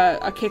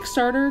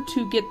Kickstarter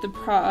to get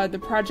the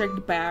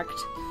project backed.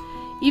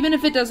 Even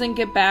if it doesn't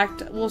get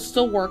backed, we'll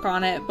still work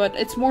on it, but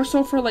it's more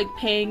so for, like,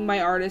 paying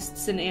my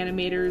artists and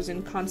animators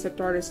and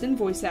concept artists and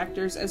voice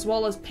actors, as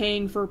well as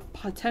paying for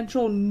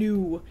potential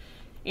new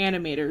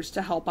animators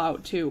to help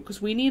out, too,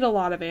 because we need a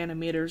lot of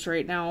animators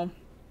right now.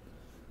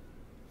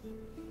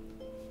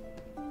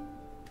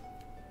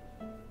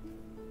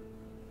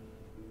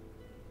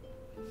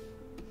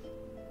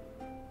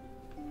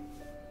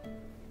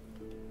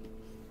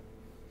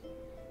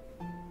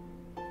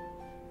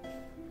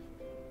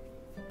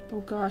 Oh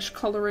gosh,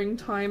 coloring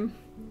time.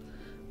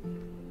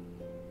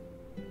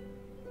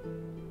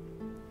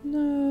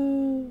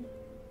 No.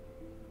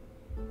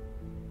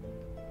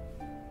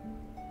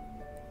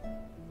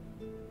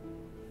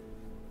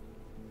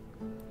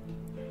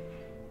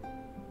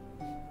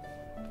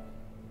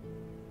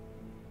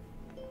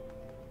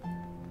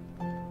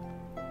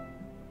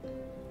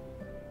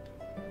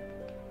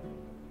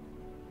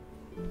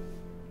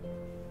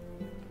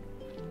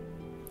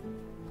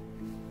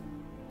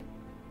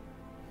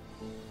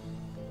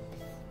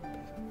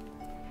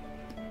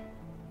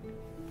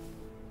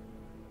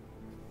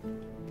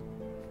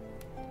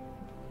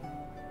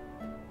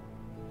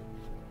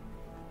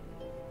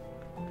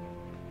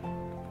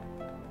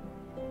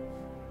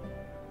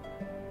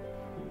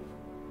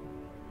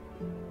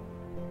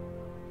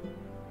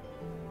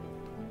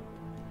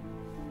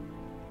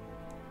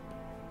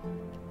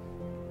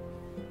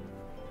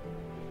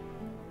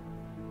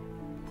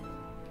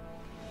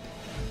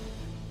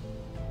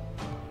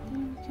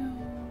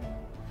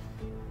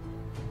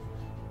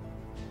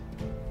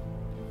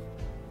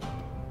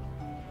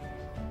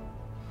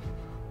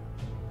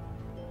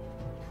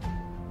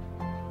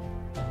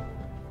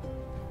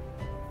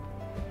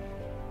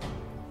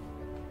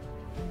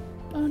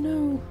 Oh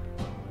no.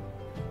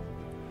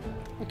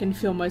 I can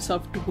feel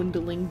myself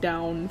dwindling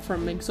down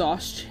from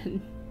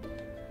exhaustion.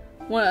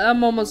 Well,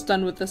 I'm almost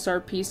done with this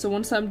RP, so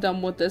once I'm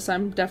done with this,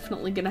 I'm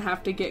definitely gonna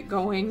have to get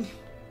going.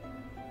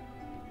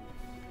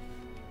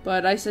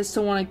 But I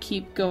still want to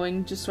keep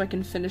going just so I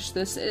can finish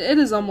this. It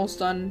is almost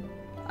done.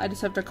 I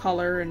just have to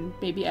color and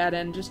maybe add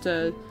in just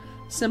a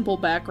simple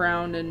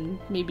background and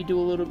maybe do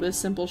a little bit of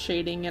simple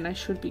shading and I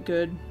should be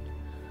good.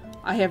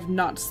 I have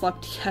not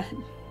slept yet.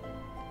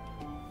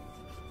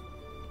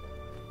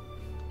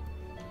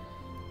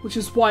 Which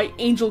is why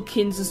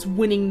Angelkins is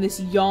winning this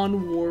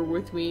yawn war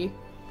with me.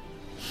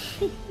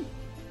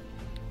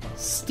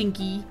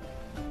 Stinky.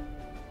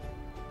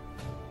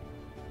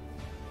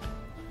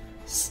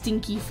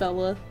 Stinky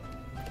fella.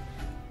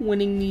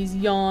 Winning these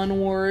yawn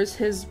wars.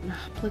 His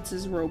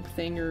Blitz's robe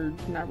thing, or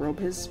not robe,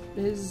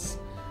 his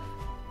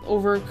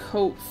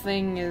overcoat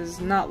thing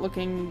is not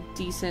looking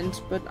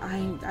decent, but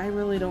I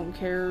really don't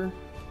care.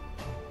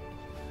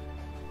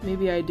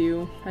 Maybe I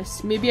do.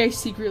 Maybe I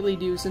secretly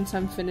do since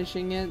I'm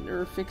finishing it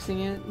or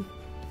fixing it.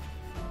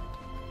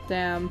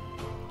 Damn.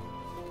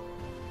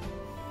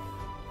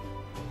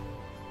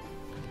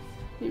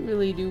 It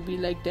really do be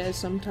like that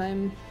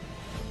sometime.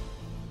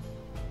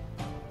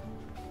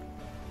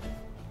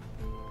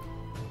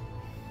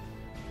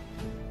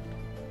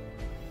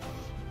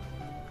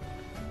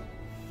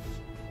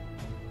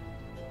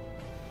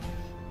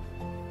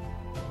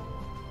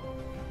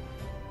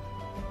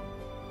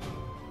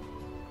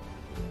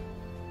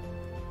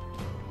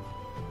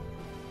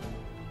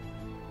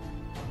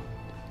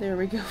 There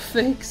we go,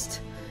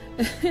 fixed.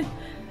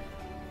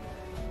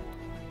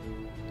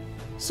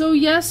 So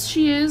yes,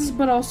 she is,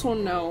 but also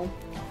no.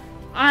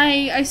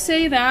 I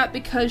say that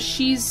because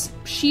she's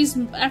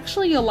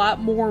actually a lot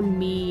more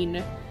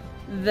mean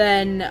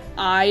than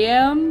I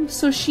am.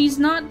 So she's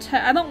not,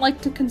 I don't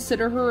like to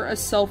consider her a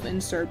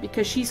self-insert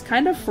because she's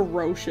kind of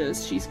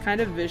ferocious. She's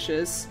kind of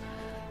vicious.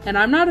 And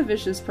I'm not a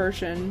vicious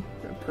person.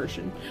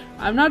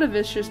 I'm not a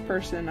vicious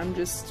person.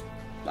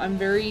 I'm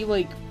very,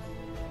 like,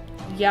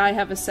 yeah, I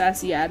have a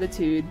sassy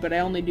attitude, but I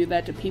only do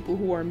that to people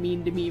who are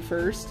mean to me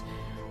first.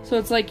 So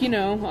it's like, you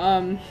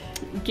know,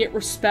 get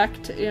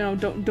respect, you know,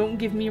 don't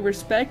give me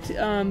respect,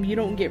 you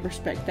don't get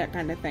respect, that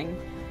kind of thing.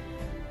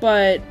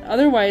 But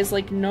otherwise,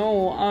 like,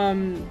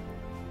 no,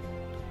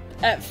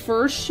 at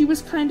first she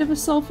was kind of a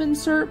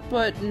self-insert,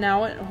 but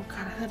now oh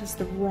god, that is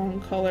the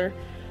wrong color.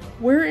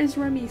 Where is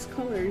Remi's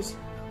colors?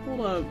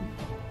 Hold up.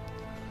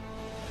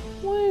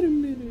 Wait a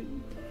minute.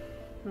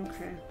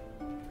 Okay.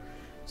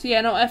 So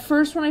yeah, no, at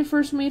first when I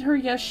first made her,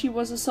 yes, she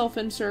was a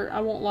self-insert,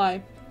 I won't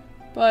lie.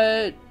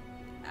 But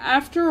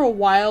after a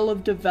while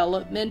of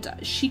development,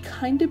 she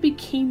kind of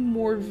became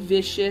more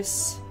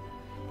vicious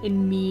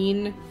and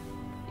mean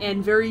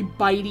and very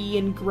bitey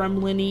and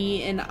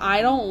gremlin-y, and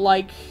I don't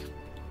like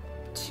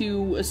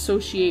to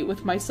associate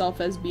with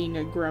myself as being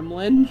a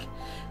gremlin.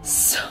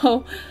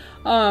 So,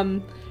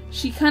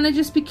 she kind of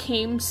just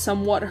became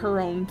somewhat her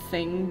own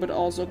thing, but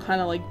also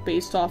kind of like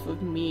based off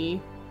of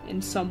me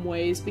in some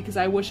ways, because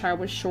I wish I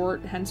was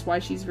short, hence why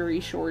she's very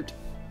short.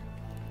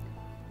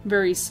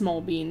 Very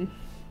small bean.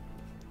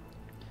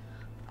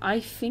 I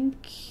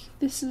think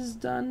this is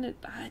done. It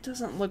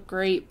doesn't look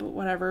great, but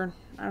whatever.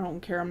 I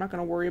don't care. I'm not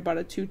gonna worry about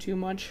it too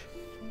much.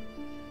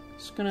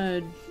 Just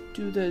gonna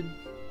do the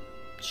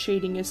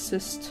shading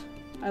assist.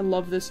 I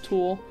love this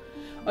tool.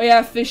 Oh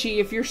yeah, Fishy,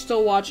 if you're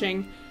still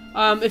watching,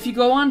 if you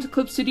go on to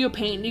Clip Studio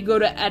Paint and you go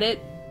to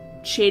Edit,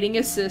 Shading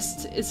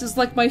Assist, this is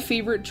like my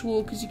favorite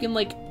tool because you can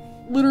like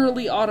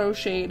literally auto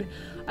shade.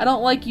 I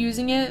don't like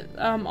using it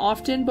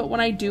often, but when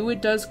I do,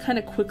 it does kind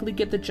of quickly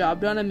get the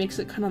job done and makes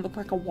it kind of look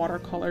like a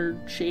watercolor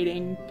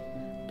shading,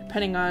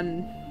 depending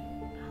on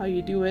how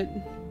you do it.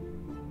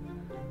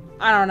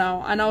 I don't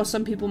know. I know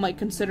some people might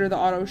consider the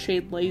auto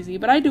shade lazy,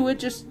 but I do it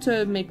just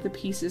to make the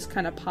pieces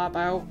kind of pop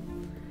out.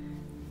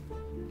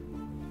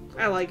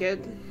 I like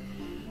it.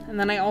 And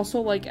then I also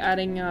like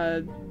adding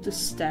the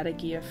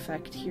staticky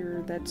effect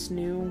here that's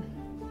new.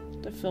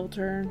 The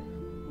filter.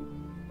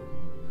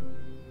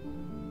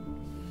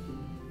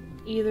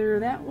 Either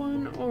that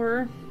one,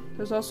 or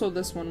there's also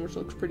this one, which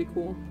looks pretty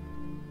cool.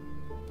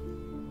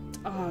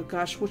 Oh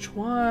gosh, which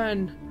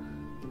one?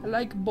 I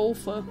like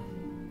both.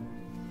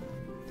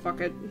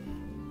 Fuck it.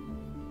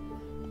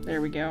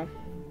 There we go.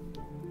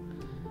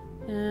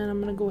 And I'm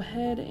gonna go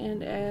ahead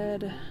and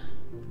add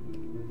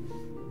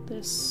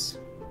this.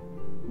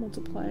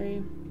 Multiply.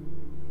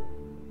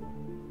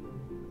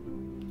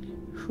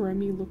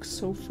 Remi looks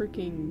so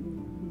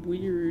freaking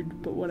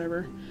weird, but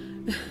whatever.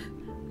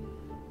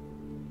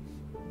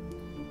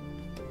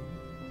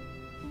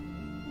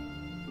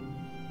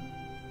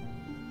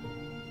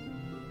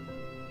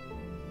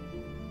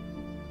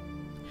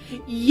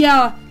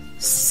 Yeah,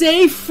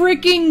 say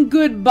freaking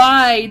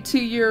goodbye to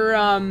your,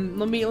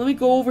 let me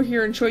go over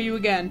here and show you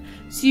again.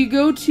 So you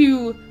go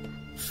to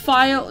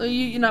file,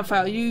 not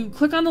file, you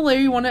click on the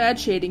layer you want to add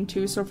shading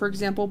to, so for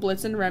example,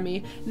 Blitz and Remi,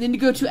 and then you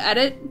go to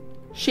edit,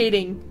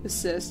 shading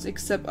assist,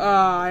 except,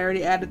 I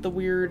already added the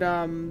weird,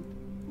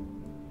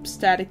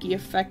 staticky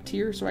effect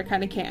here, so I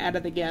kind of can't add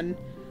it again.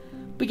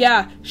 But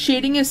yeah,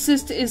 shading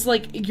assist is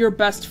like your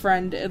best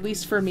friend, at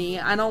least for me.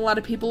 I know a lot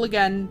of people,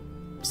 again,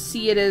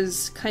 see it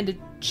as kind of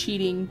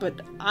cheating,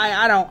 but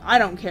I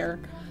don't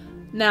care.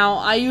 Now,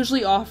 I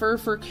usually offer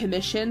for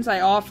commissions, I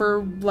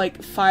offer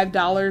like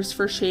 $5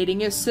 for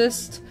shading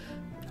assist,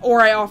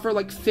 or I offer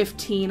like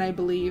 $15, I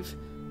believe,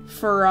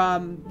 for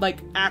like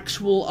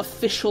actual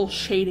official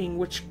shading,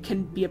 which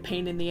can be a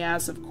pain in the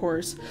ass, of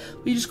course.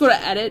 But you just go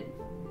to edit,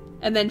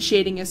 and then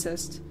shading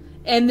assist.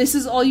 And this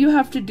is all you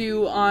have to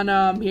do on,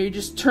 here, you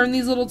just turn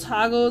these little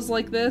toggles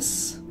like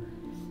this.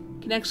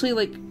 You can actually,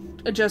 like,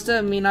 adjust it.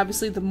 I mean,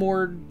 obviously, the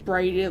more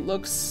bright it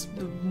looks,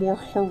 the more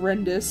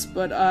horrendous,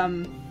 but,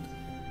 you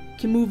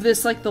can move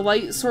this like the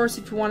light source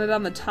if you want it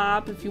on the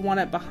top, if you want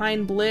it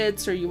behind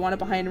Blitz, or you want it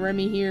behind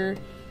Remi here.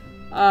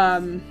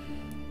 I'm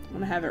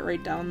gonna have it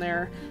right down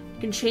there.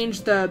 You can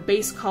change the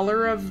base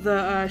color of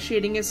the,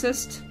 shading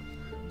assist.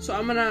 So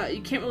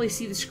you can't really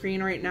see the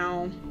screen right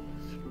now.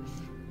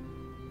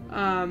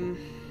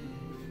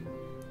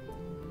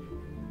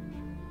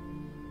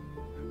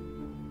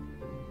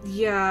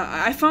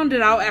 Yeah, I found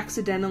it out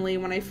accidentally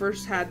when I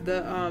first had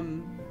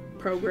the,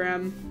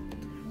 program.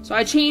 So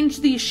I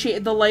changed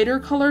the lighter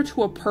color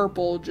to a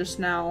purple just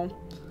now.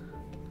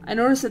 I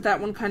noticed that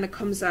one kind of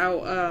comes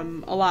out,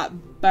 a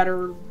lot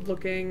better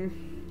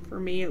looking, for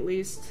me at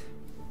least.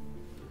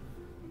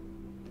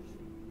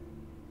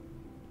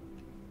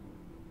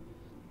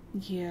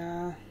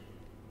 Yeah.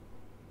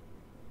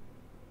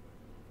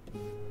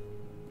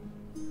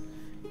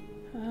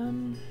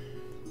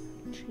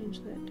 Change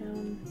that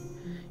down.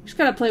 You just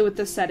gotta play with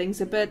the settings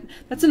a bit.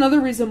 That's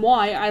another reason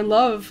why I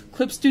love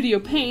Clip Studio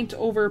Paint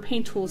over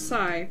Paint Tool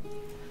SAI.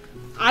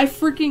 I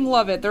freaking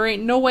love it. There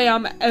ain't no way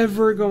I'm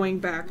ever going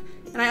back.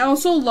 And I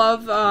also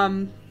love,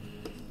 alright,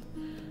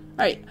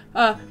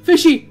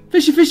 fishy!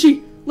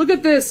 Look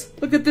at this!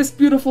 Look at this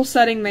beautiful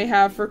setting they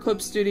have for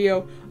Clip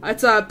Studio.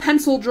 It's a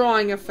pencil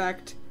drawing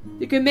effect.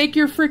 You can make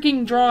your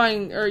freaking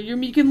drawing, or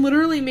you can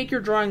literally make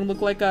your drawing look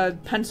like a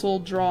pencil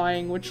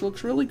drawing, which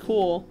looks really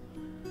cool.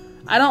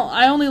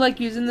 I only like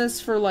using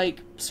this for,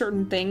 like,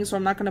 certain things, so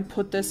I'm not gonna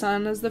put this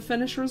on as the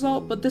finished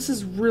result, but this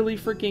is really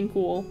freaking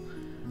cool.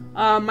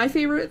 My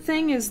favorite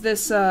thing is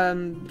this,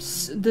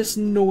 this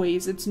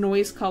noise. It's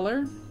noise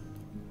color.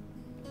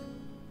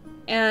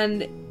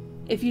 And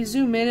if you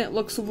zoom in, it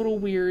looks a little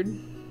weird.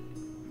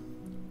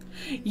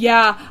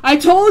 Yeah, I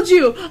told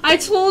you,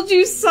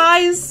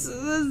 SAI's,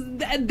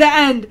 the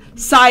end.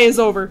 SAI is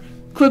over.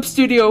 Clip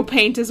Studio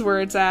Paint is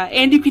where it's at.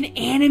 And you can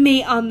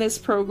animate on this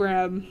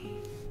program.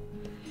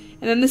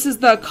 And then this is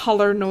the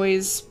color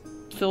noise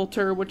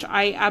filter, which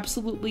I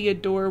absolutely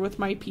adore with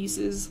my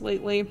pieces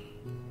lately.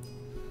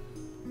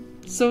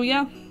 So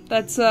yeah,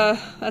 that's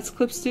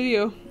Clip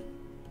Studio.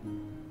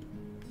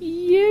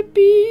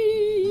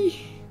 Yippee!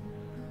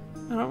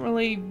 I don't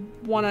really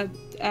want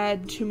to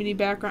add too many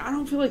backgrounds. I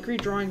don't feel like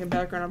redrawing a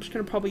background. I'm just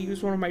gonna probably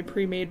use one of my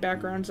pre-made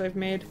backgrounds I've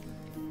made.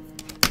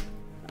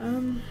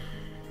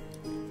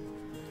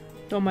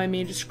 Don't mind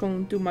me just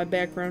going through my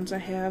backgrounds I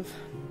have.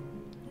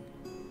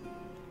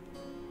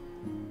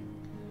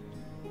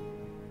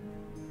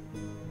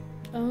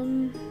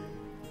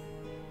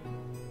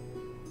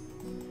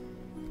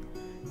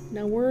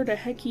 Now where the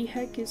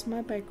heck is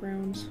my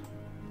background?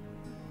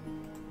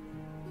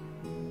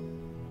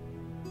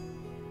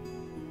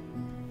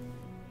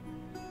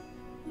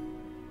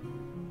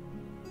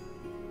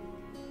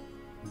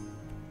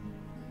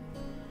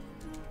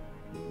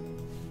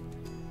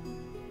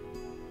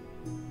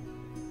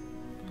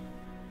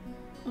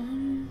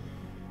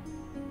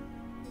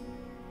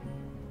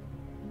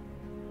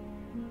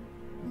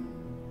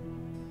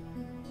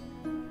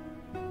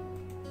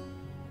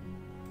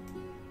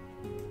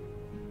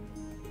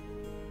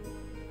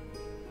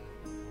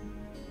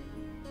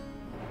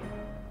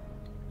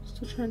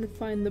 Still trying to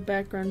find the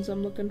backgrounds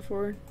I'm looking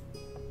for.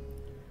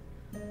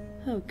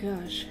 Oh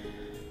gosh.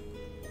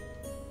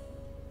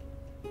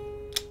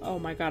 Oh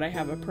my god, I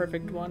have a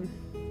perfect one.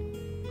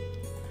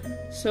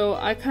 So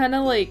I kind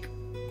of like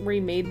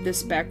remade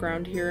this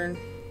background here.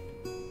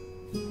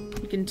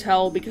 You can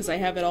tell because I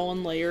have it all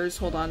in layers.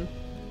 Hold on.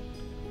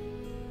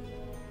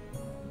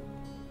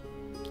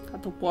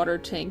 Got the water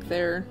tank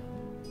there.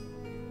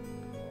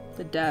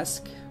 The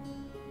desk.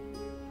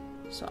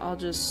 So I'll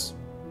just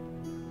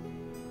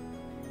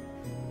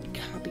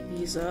copy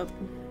these up.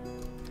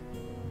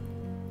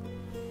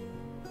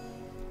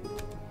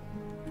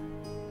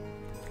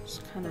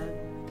 Just kind of...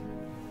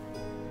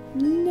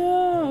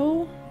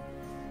 No!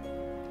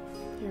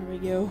 There we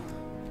go.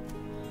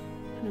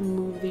 I'm gonna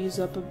move these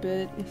up a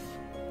bit.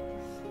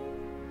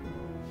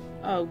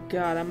 Oh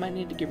god, I might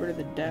need to get rid of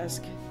the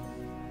desk.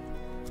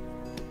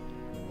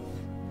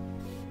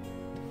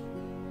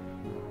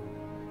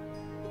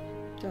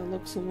 That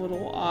looks a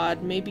little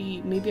odd.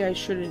 Maybe I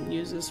shouldn't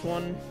use this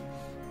one.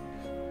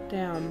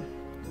 Damn.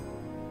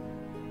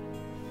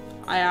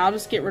 I'll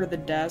just get rid of the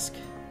desk.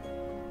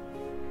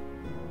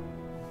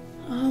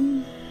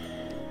 I'll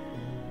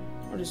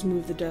just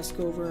move the desk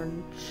over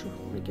and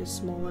make it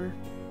smaller.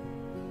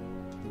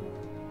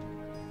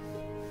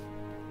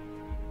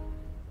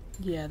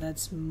 Yeah,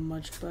 that's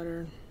much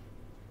better.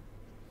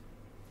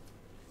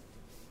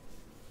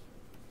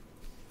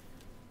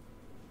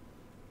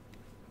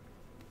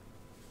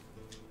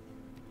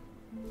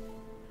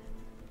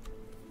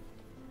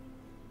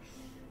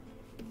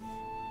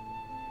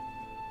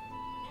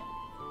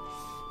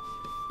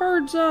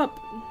 Bird's up!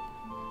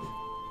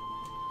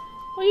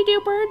 What you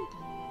do, bird?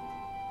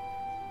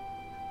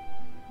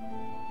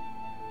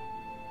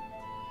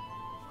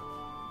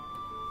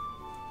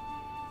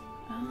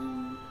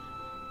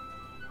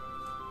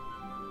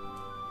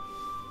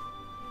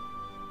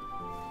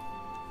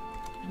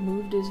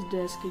 Moved his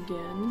desk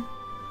again.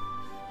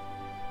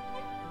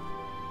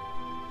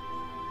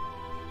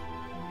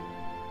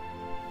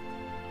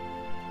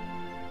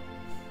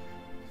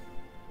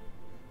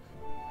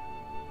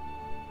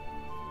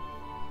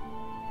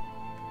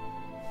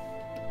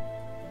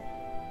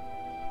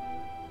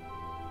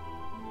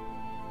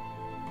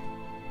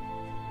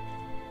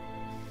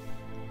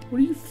 What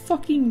do you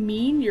fucking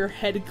mean your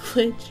head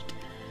glitched?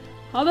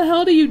 How the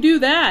hell do you do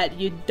that,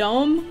 you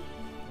dumb?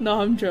 No,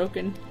 I'm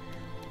joking.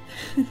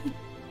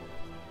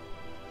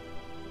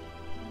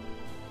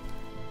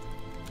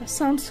 That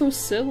sounds so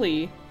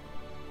silly.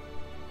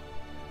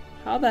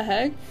 How the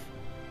heck?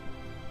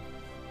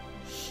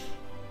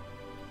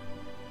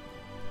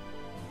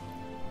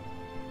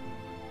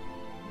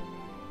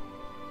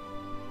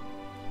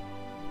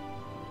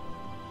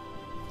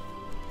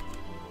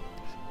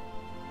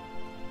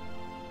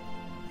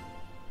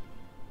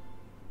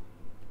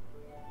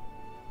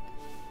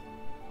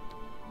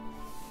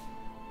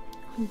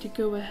 I need to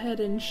go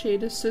ahead and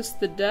shade assist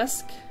the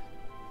desk.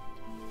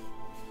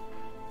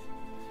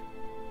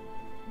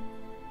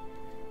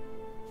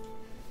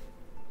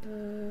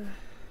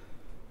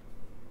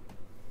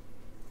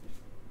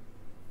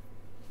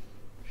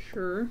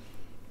 Sure.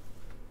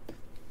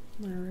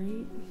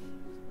 Alright.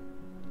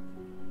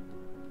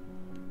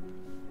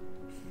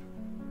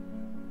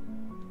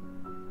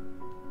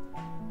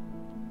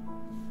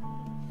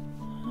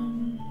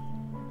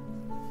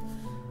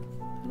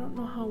 I don't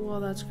know how well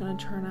that's gonna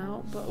turn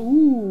out, but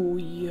ooh,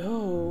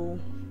 yo.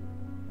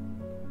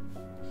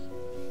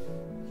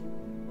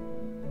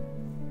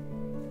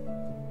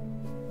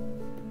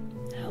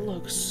 That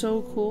looks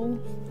so cool.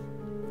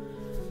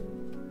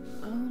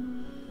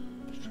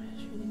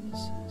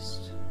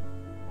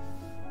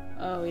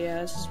 Oh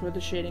yeah, this is where the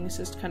shading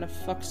assist kind of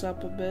fucks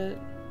up a bit.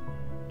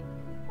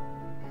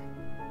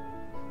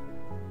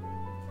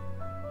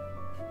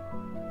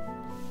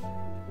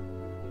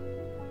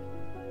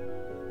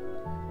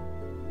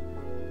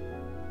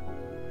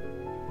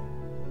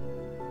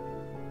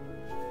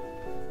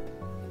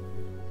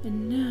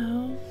 And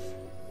now...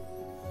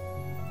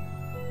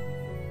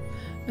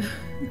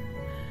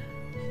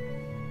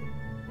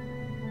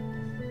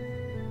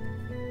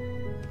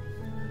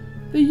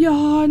 The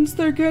yawns,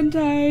 they're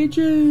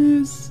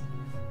contagious!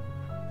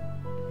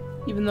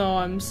 Even though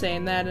I'm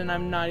saying that and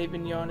I'm not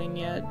even yawning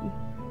yet.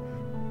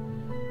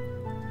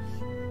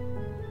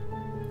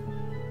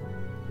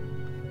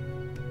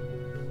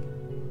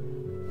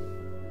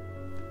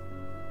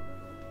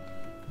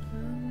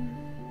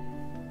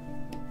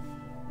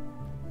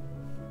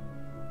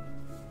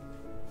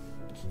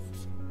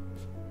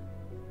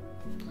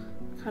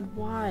 God,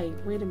 why?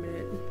 Wait a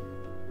minute.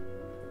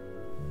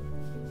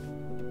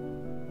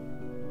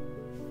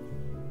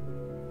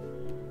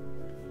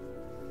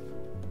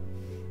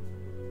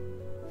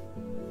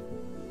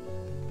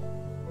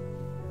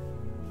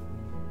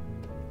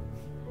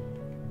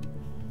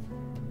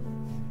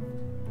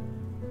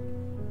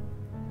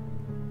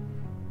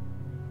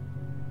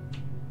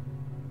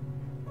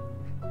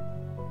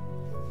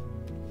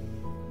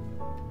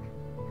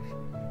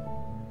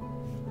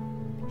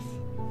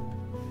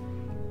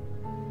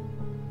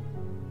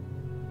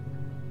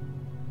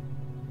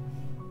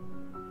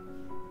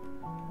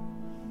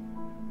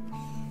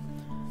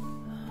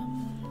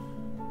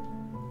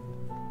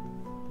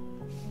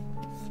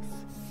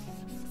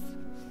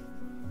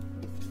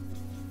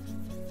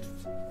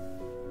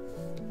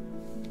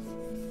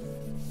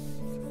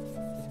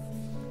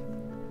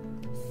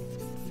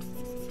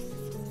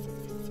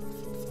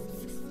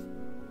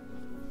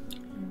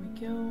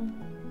 Go.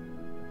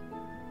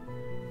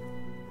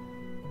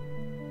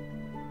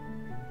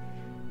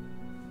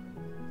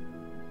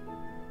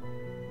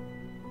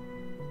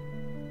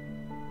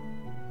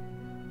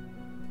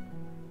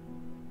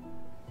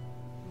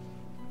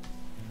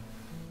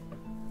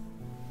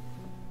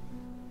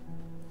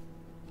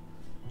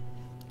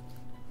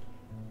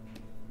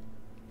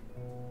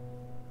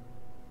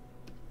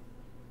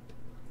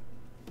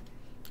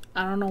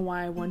 I don't know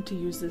why I want to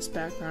use this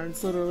background.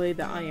 It's literally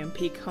the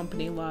IMP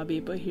company lobby,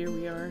 but here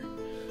we are.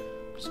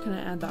 I'm just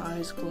gonna add the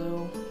eyes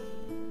glow.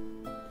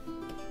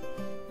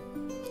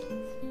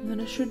 And then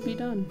it should be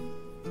done.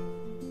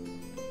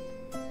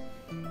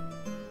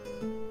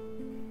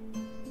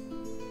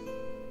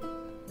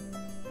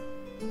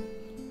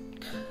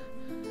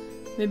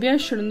 Maybe I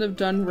shouldn't have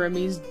done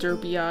Remi's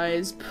derpy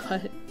eyes,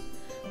 but a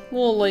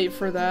little late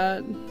for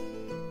that.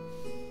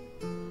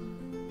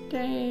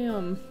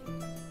 Damn.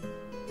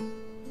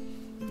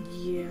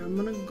 Yeah, I'm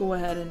gonna go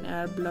ahead and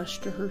add blush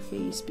to her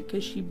face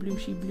because she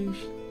blushy blush.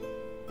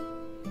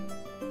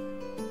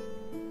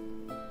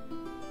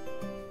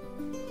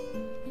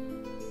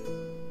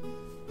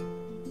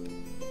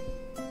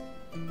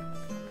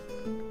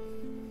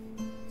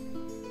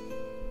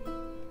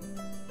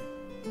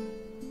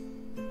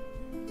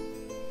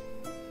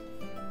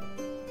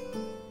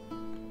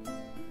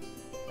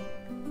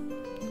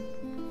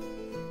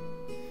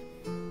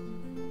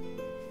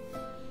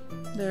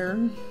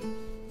 There.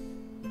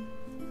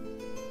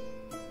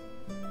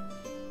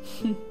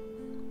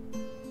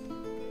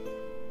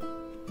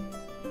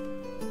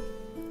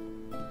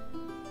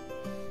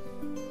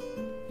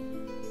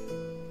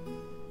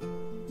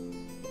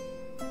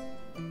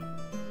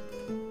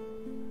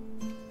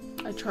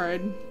 I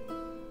tried.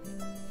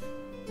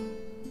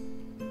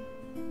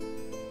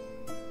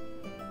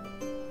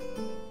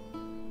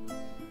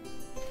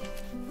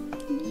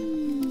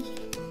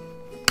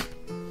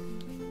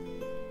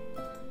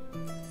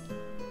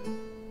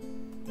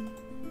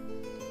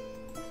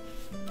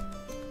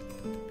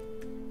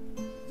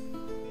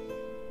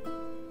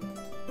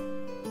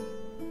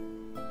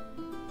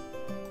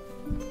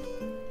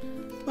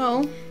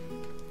 Well,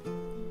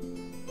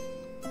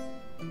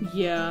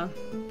 yeah,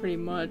 pretty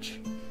much.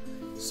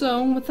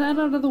 So, with that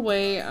out of the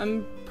way,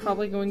 I'm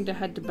probably going to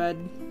head to bed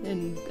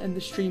and end the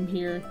stream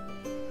here,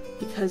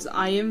 because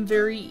I am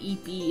very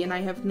eepy and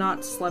I have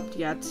not slept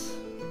yet.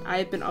 I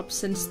have been up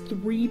since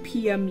 3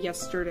 p.m.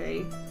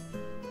 yesterday.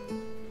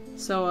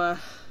 So,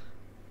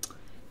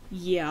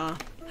 yeah.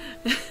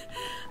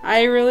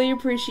 I really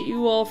appreciate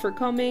you all for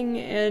coming,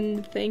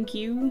 and thank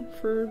you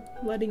for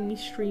letting me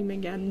stream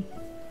again.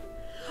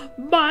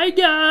 Bye,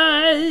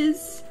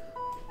 guys!